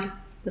found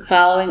the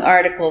following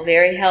article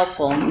very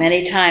helpful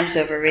many times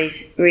over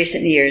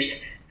recent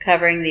years,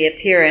 covering the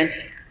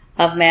appearance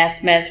of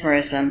mass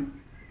mesmerism.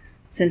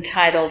 It's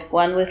entitled,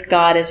 One with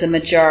God is a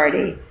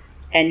Majority,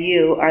 and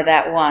You Are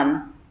That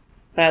One,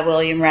 by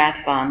William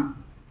Rathbone.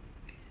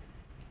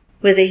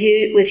 With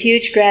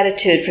huge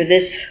gratitude for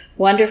this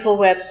wonderful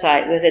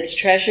website with its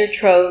treasure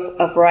trove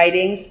of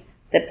writings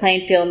that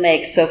Plainfield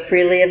makes so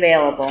freely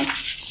available.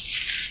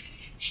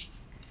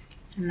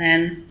 And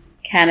then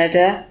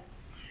Canada.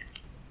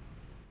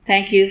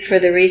 Thank you for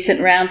the recent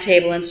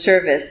roundtable and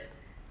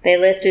service. They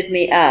lifted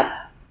me up.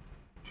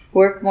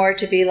 Work more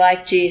to be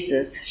like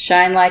Jesus.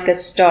 Shine like a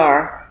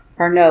star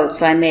are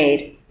notes I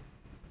made.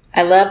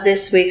 I love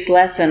this week's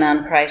lesson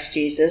on Christ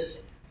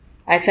Jesus.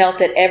 I felt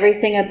that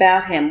everything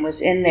about him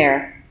was in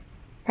there.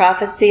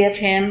 Prophecy of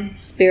him,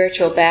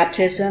 spiritual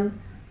baptism,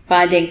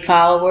 finding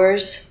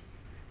followers.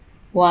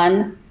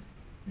 1,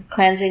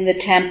 cleansing the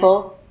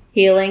temple,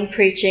 healing,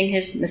 preaching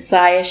his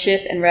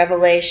messiahship and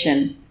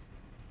revelation.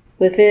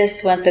 With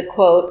this went the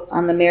quote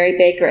on the Mary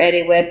Baker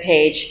Eddy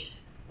webpage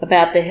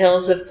about the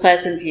hills of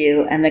Pleasant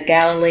View and the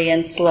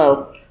Galilean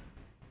slope,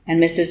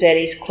 and Mrs.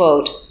 Eddy's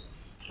quote,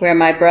 where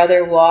my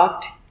brother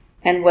walked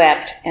and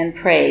wept and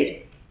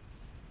prayed.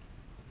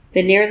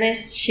 The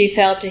nearness she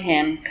felt to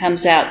him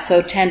comes out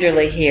so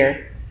tenderly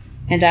here,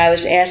 and I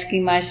was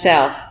asking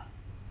myself,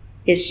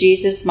 is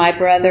Jesus my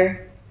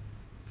brother?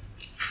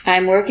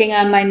 I'm working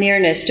on my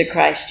nearness to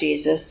Christ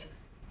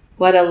Jesus.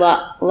 What a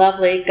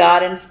lovely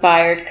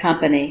God-inspired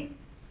company.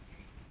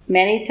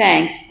 Many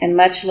thanks and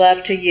much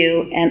love to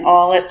you and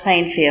all at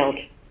Plainfield.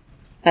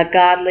 A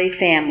godly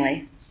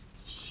family.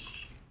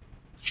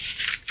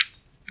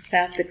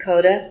 South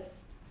Dakota.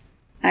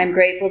 I'm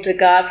grateful to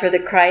God for the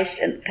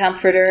Christ and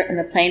Comforter and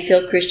the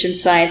Plainfield Christian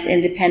Science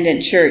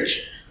Independent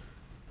Church,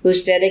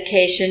 whose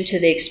dedication to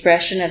the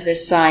expression of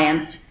this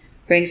science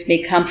brings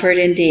me comfort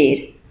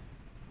indeed.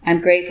 I'm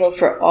grateful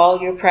for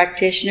all your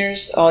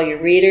practitioners, all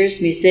your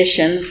readers,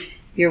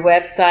 musicians, your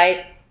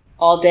website,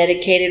 all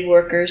dedicated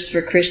workers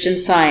for Christian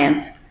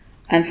Science,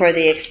 and for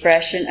the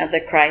expression of the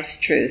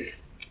Christ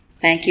truth.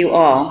 Thank you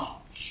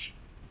all.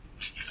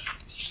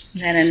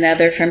 Then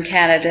another from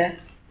Canada.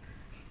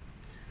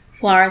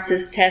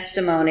 Florence's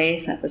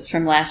testimony, that was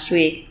from last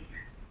week,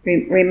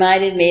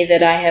 reminded me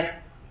that I have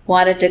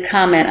wanted to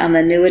comment on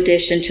the new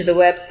addition to the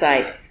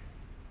website,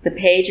 the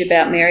page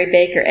about Mary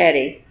Baker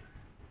Eddy.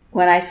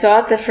 When I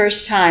saw it the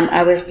first time,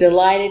 I was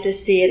delighted to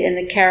see it in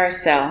the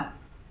carousel.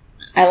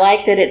 I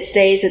like that it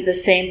stays at the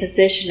same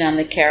position on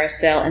the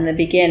carousel in the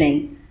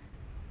beginning.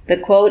 The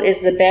quote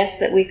is the best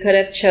that we could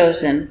have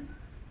chosen,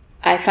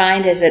 I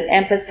find, as it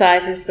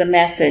emphasizes the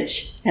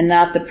message and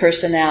not the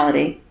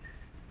personality.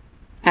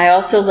 I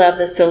also love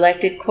the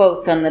selected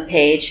quotes on the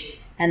page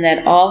and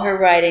that all her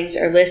writings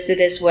are listed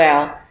as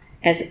well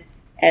as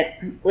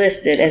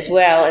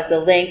a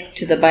link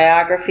to the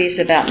biographies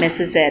about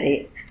Mrs.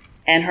 Eddy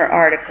and her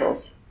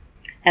articles,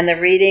 and the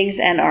readings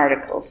and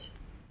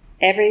articles.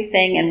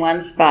 Everything in one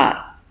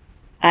spot.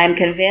 I am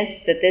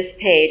convinced that this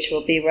page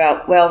will be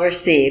well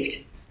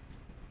received.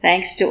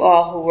 Thanks to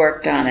all who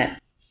worked on it.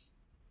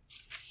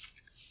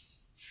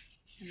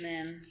 And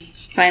then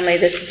finally,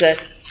 this is a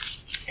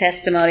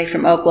testimony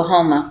from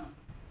Oklahoma.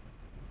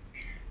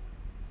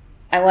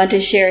 I want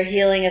to share a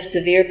healing of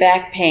severe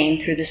back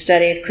pain through the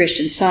study of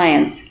Christian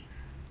Science.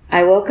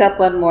 I woke up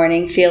one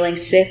morning feeling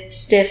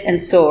stiff and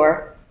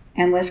sore,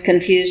 and was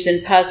confused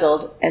and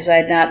puzzled as I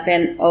had not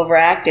been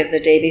overactive the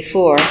day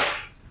before.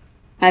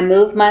 I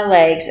moved my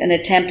legs and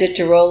attempted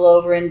to roll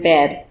over in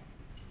bed.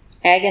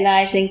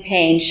 Agonizing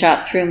pain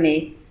shot through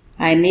me.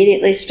 I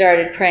immediately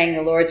started praying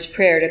the Lord's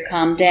Prayer to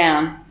calm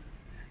down.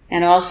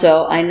 And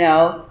also, I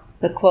know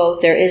the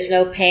quote, "There is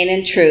no pain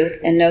in truth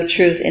and no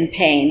truth in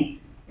pain,"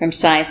 from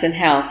Science and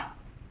Health.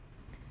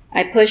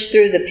 I pushed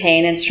through the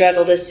pain and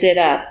struggled to sit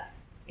up.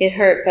 It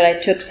hurt, but I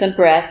took some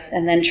breaths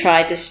and then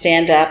tried to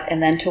stand up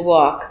and then to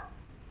walk.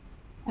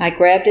 I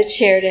grabbed a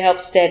chair to help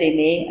steady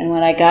me, and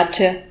when I got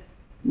to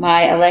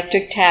my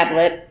electric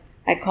tablet,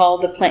 I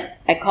called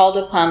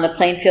upon the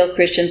Plainfield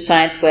Christian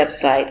Science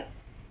website,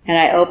 and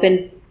I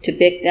opened to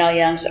Bicknell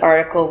Young's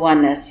article,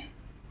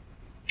 Oneness.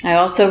 I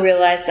also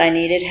realized I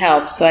needed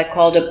help, so I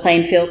called a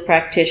Plainfield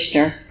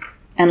practitioner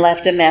and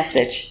left a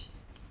message.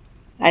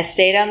 I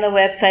stayed on the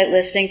website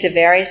listening to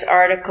various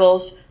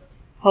articles,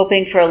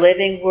 hoping for a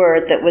living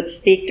word that would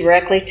speak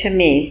directly to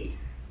me.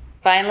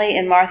 Finally,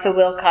 in Martha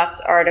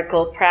Wilcox's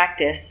article,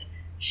 Practice,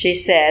 she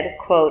said,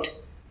 quote,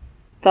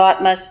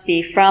 "Thought must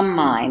be from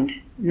mind,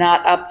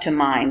 not up to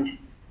mind,"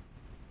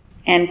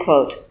 end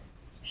quote.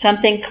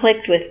 Something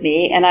clicked with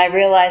me, and I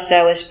realized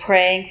I was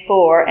praying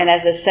for and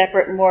as a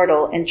separate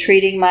mortal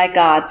entreating my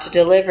God to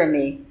deliver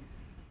me.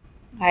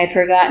 I had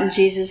forgotten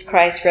Jesus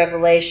Christ's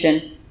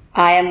revelation,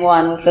 "I am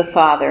one with the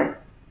Father,"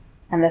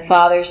 and the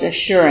Father's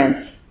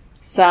assurance,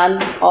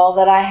 "Son, all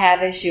that I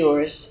have is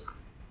yours,"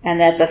 and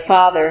that the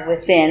Father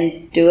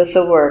within doeth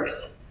the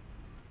works.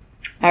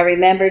 I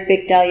remembered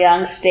Bicknell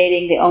Young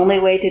stating the only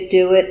way to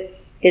do it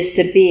is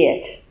to be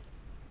it.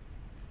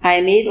 I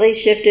immediately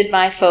shifted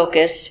my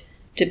focus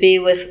to be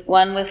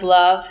one with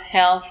love,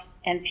 health,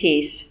 and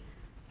peace.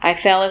 I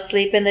fell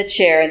asleep in the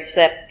chair and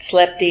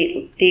slept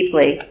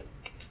deeply.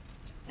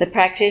 The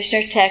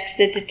practitioner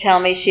texted to tell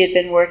me she had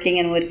been working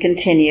and would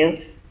continue.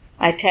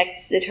 I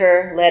texted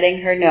her,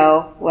 letting her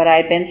know what I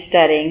had been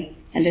studying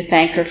and to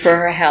thank her for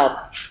her help.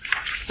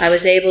 I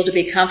was able to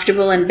be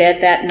comfortable in bed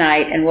that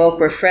night and woke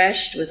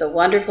refreshed with a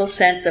wonderful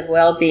sense of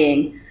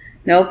well-being,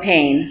 no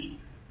pain.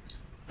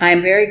 I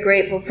am very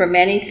grateful for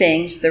many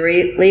things, the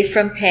relief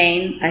from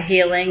pain, a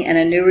healing, and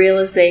a new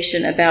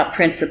realization about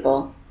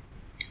principle.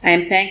 I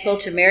am thankful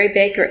to Mary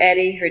Baker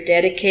Eddy, her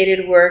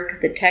dedicated work,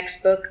 the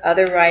textbook,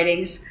 other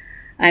writings.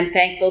 I am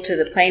thankful to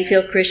the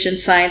Plainfield Christian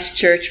Science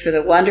Church for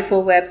the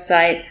wonderful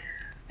website.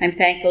 I'm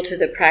thankful to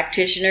the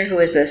practitioner who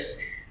is a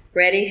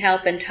ready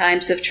help in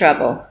times of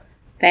trouble.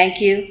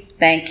 Thank you,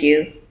 thank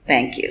you,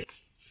 thank you.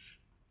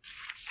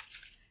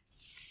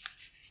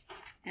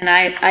 And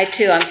I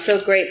too, I'm so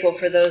grateful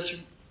for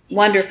those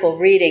wonderful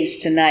readings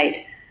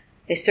tonight.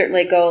 They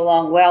certainly go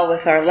along well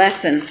with our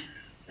lesson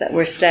that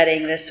we're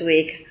studying this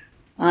week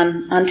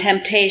on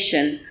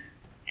temptation.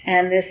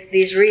 And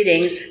these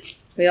readings,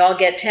 we all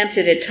get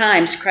tempted at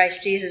times.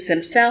 Christ Jesus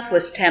himself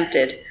was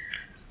tempted.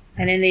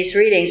 And in these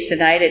readings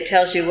tonight, it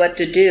tells you what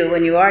to do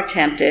when you are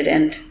tempted.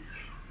 And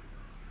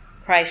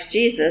Christ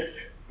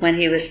Jesus, when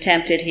he was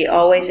tempted, he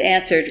always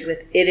answered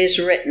with, "It is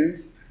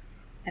written."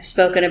 I've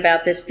spoken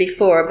about this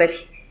before, but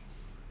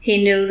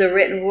he knew the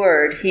written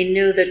word. He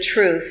knew the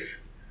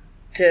truth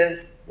to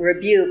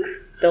rebuke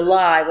the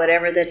lie,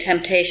 whatever the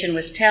temptation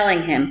was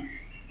telling him.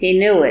 He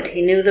knew it.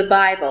 He knew the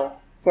Bible,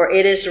 for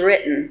it is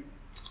written,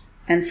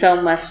 and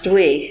so must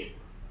we.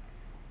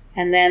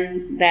 And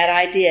then that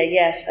idea,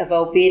 yes, of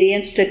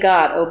obedience to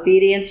God,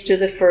 obedience to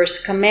the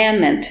first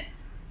commandment.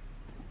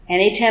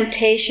 Any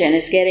temptation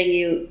is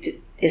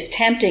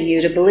tempting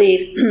you to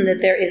believe that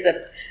there is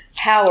a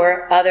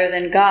power other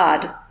than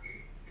God.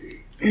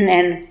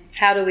 And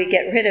how do we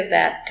get rid of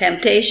that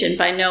temptation?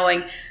 By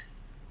knowing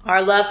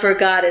our love for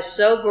God is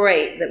so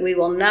great that we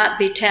will not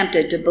be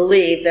tempted to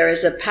believe there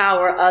is a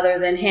power other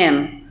than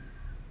him.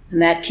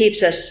 And that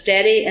keeps us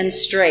steady and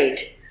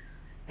straight.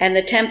 And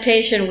the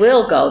temptation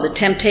will go. The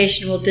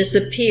temptation will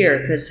disappear,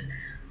 because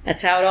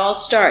that's how it all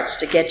starts,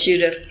 to get you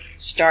to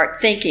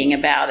start thinking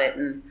about it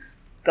and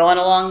going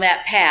along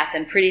that path.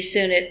 And pretty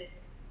soon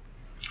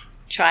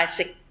tries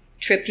to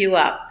trip you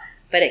up,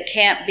 but it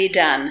can't be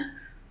done.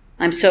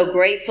 I'm so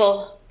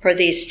grateful for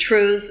these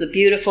truths, the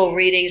beautiful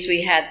readings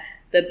we had,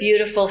 the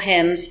beautiful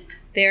hymns,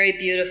 very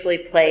beautifully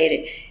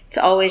played. It's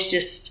always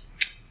just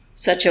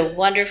such a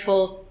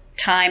wonderful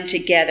time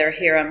together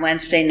here on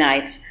Wednesday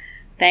nights.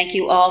 Thank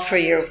you all for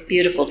your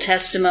beautiful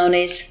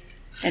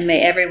testimonies, and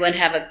may everyone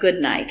have a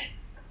good night.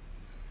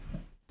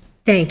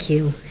 Thank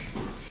you.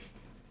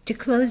 To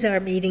close our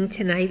meeting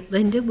tonight,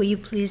 Linda, will you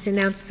please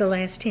announce the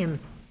last hymn?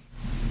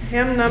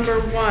 Hymn number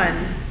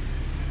 1.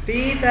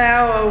 Be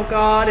thou, O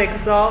God,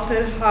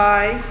 exalted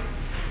high,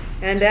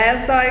 and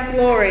as thy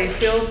glory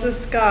fills the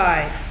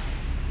sky,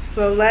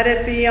 so let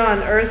it be on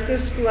earth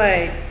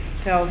displayed,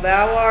 till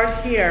thou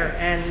art here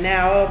and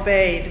now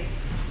obeyed.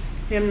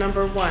 Hymn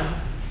number 1.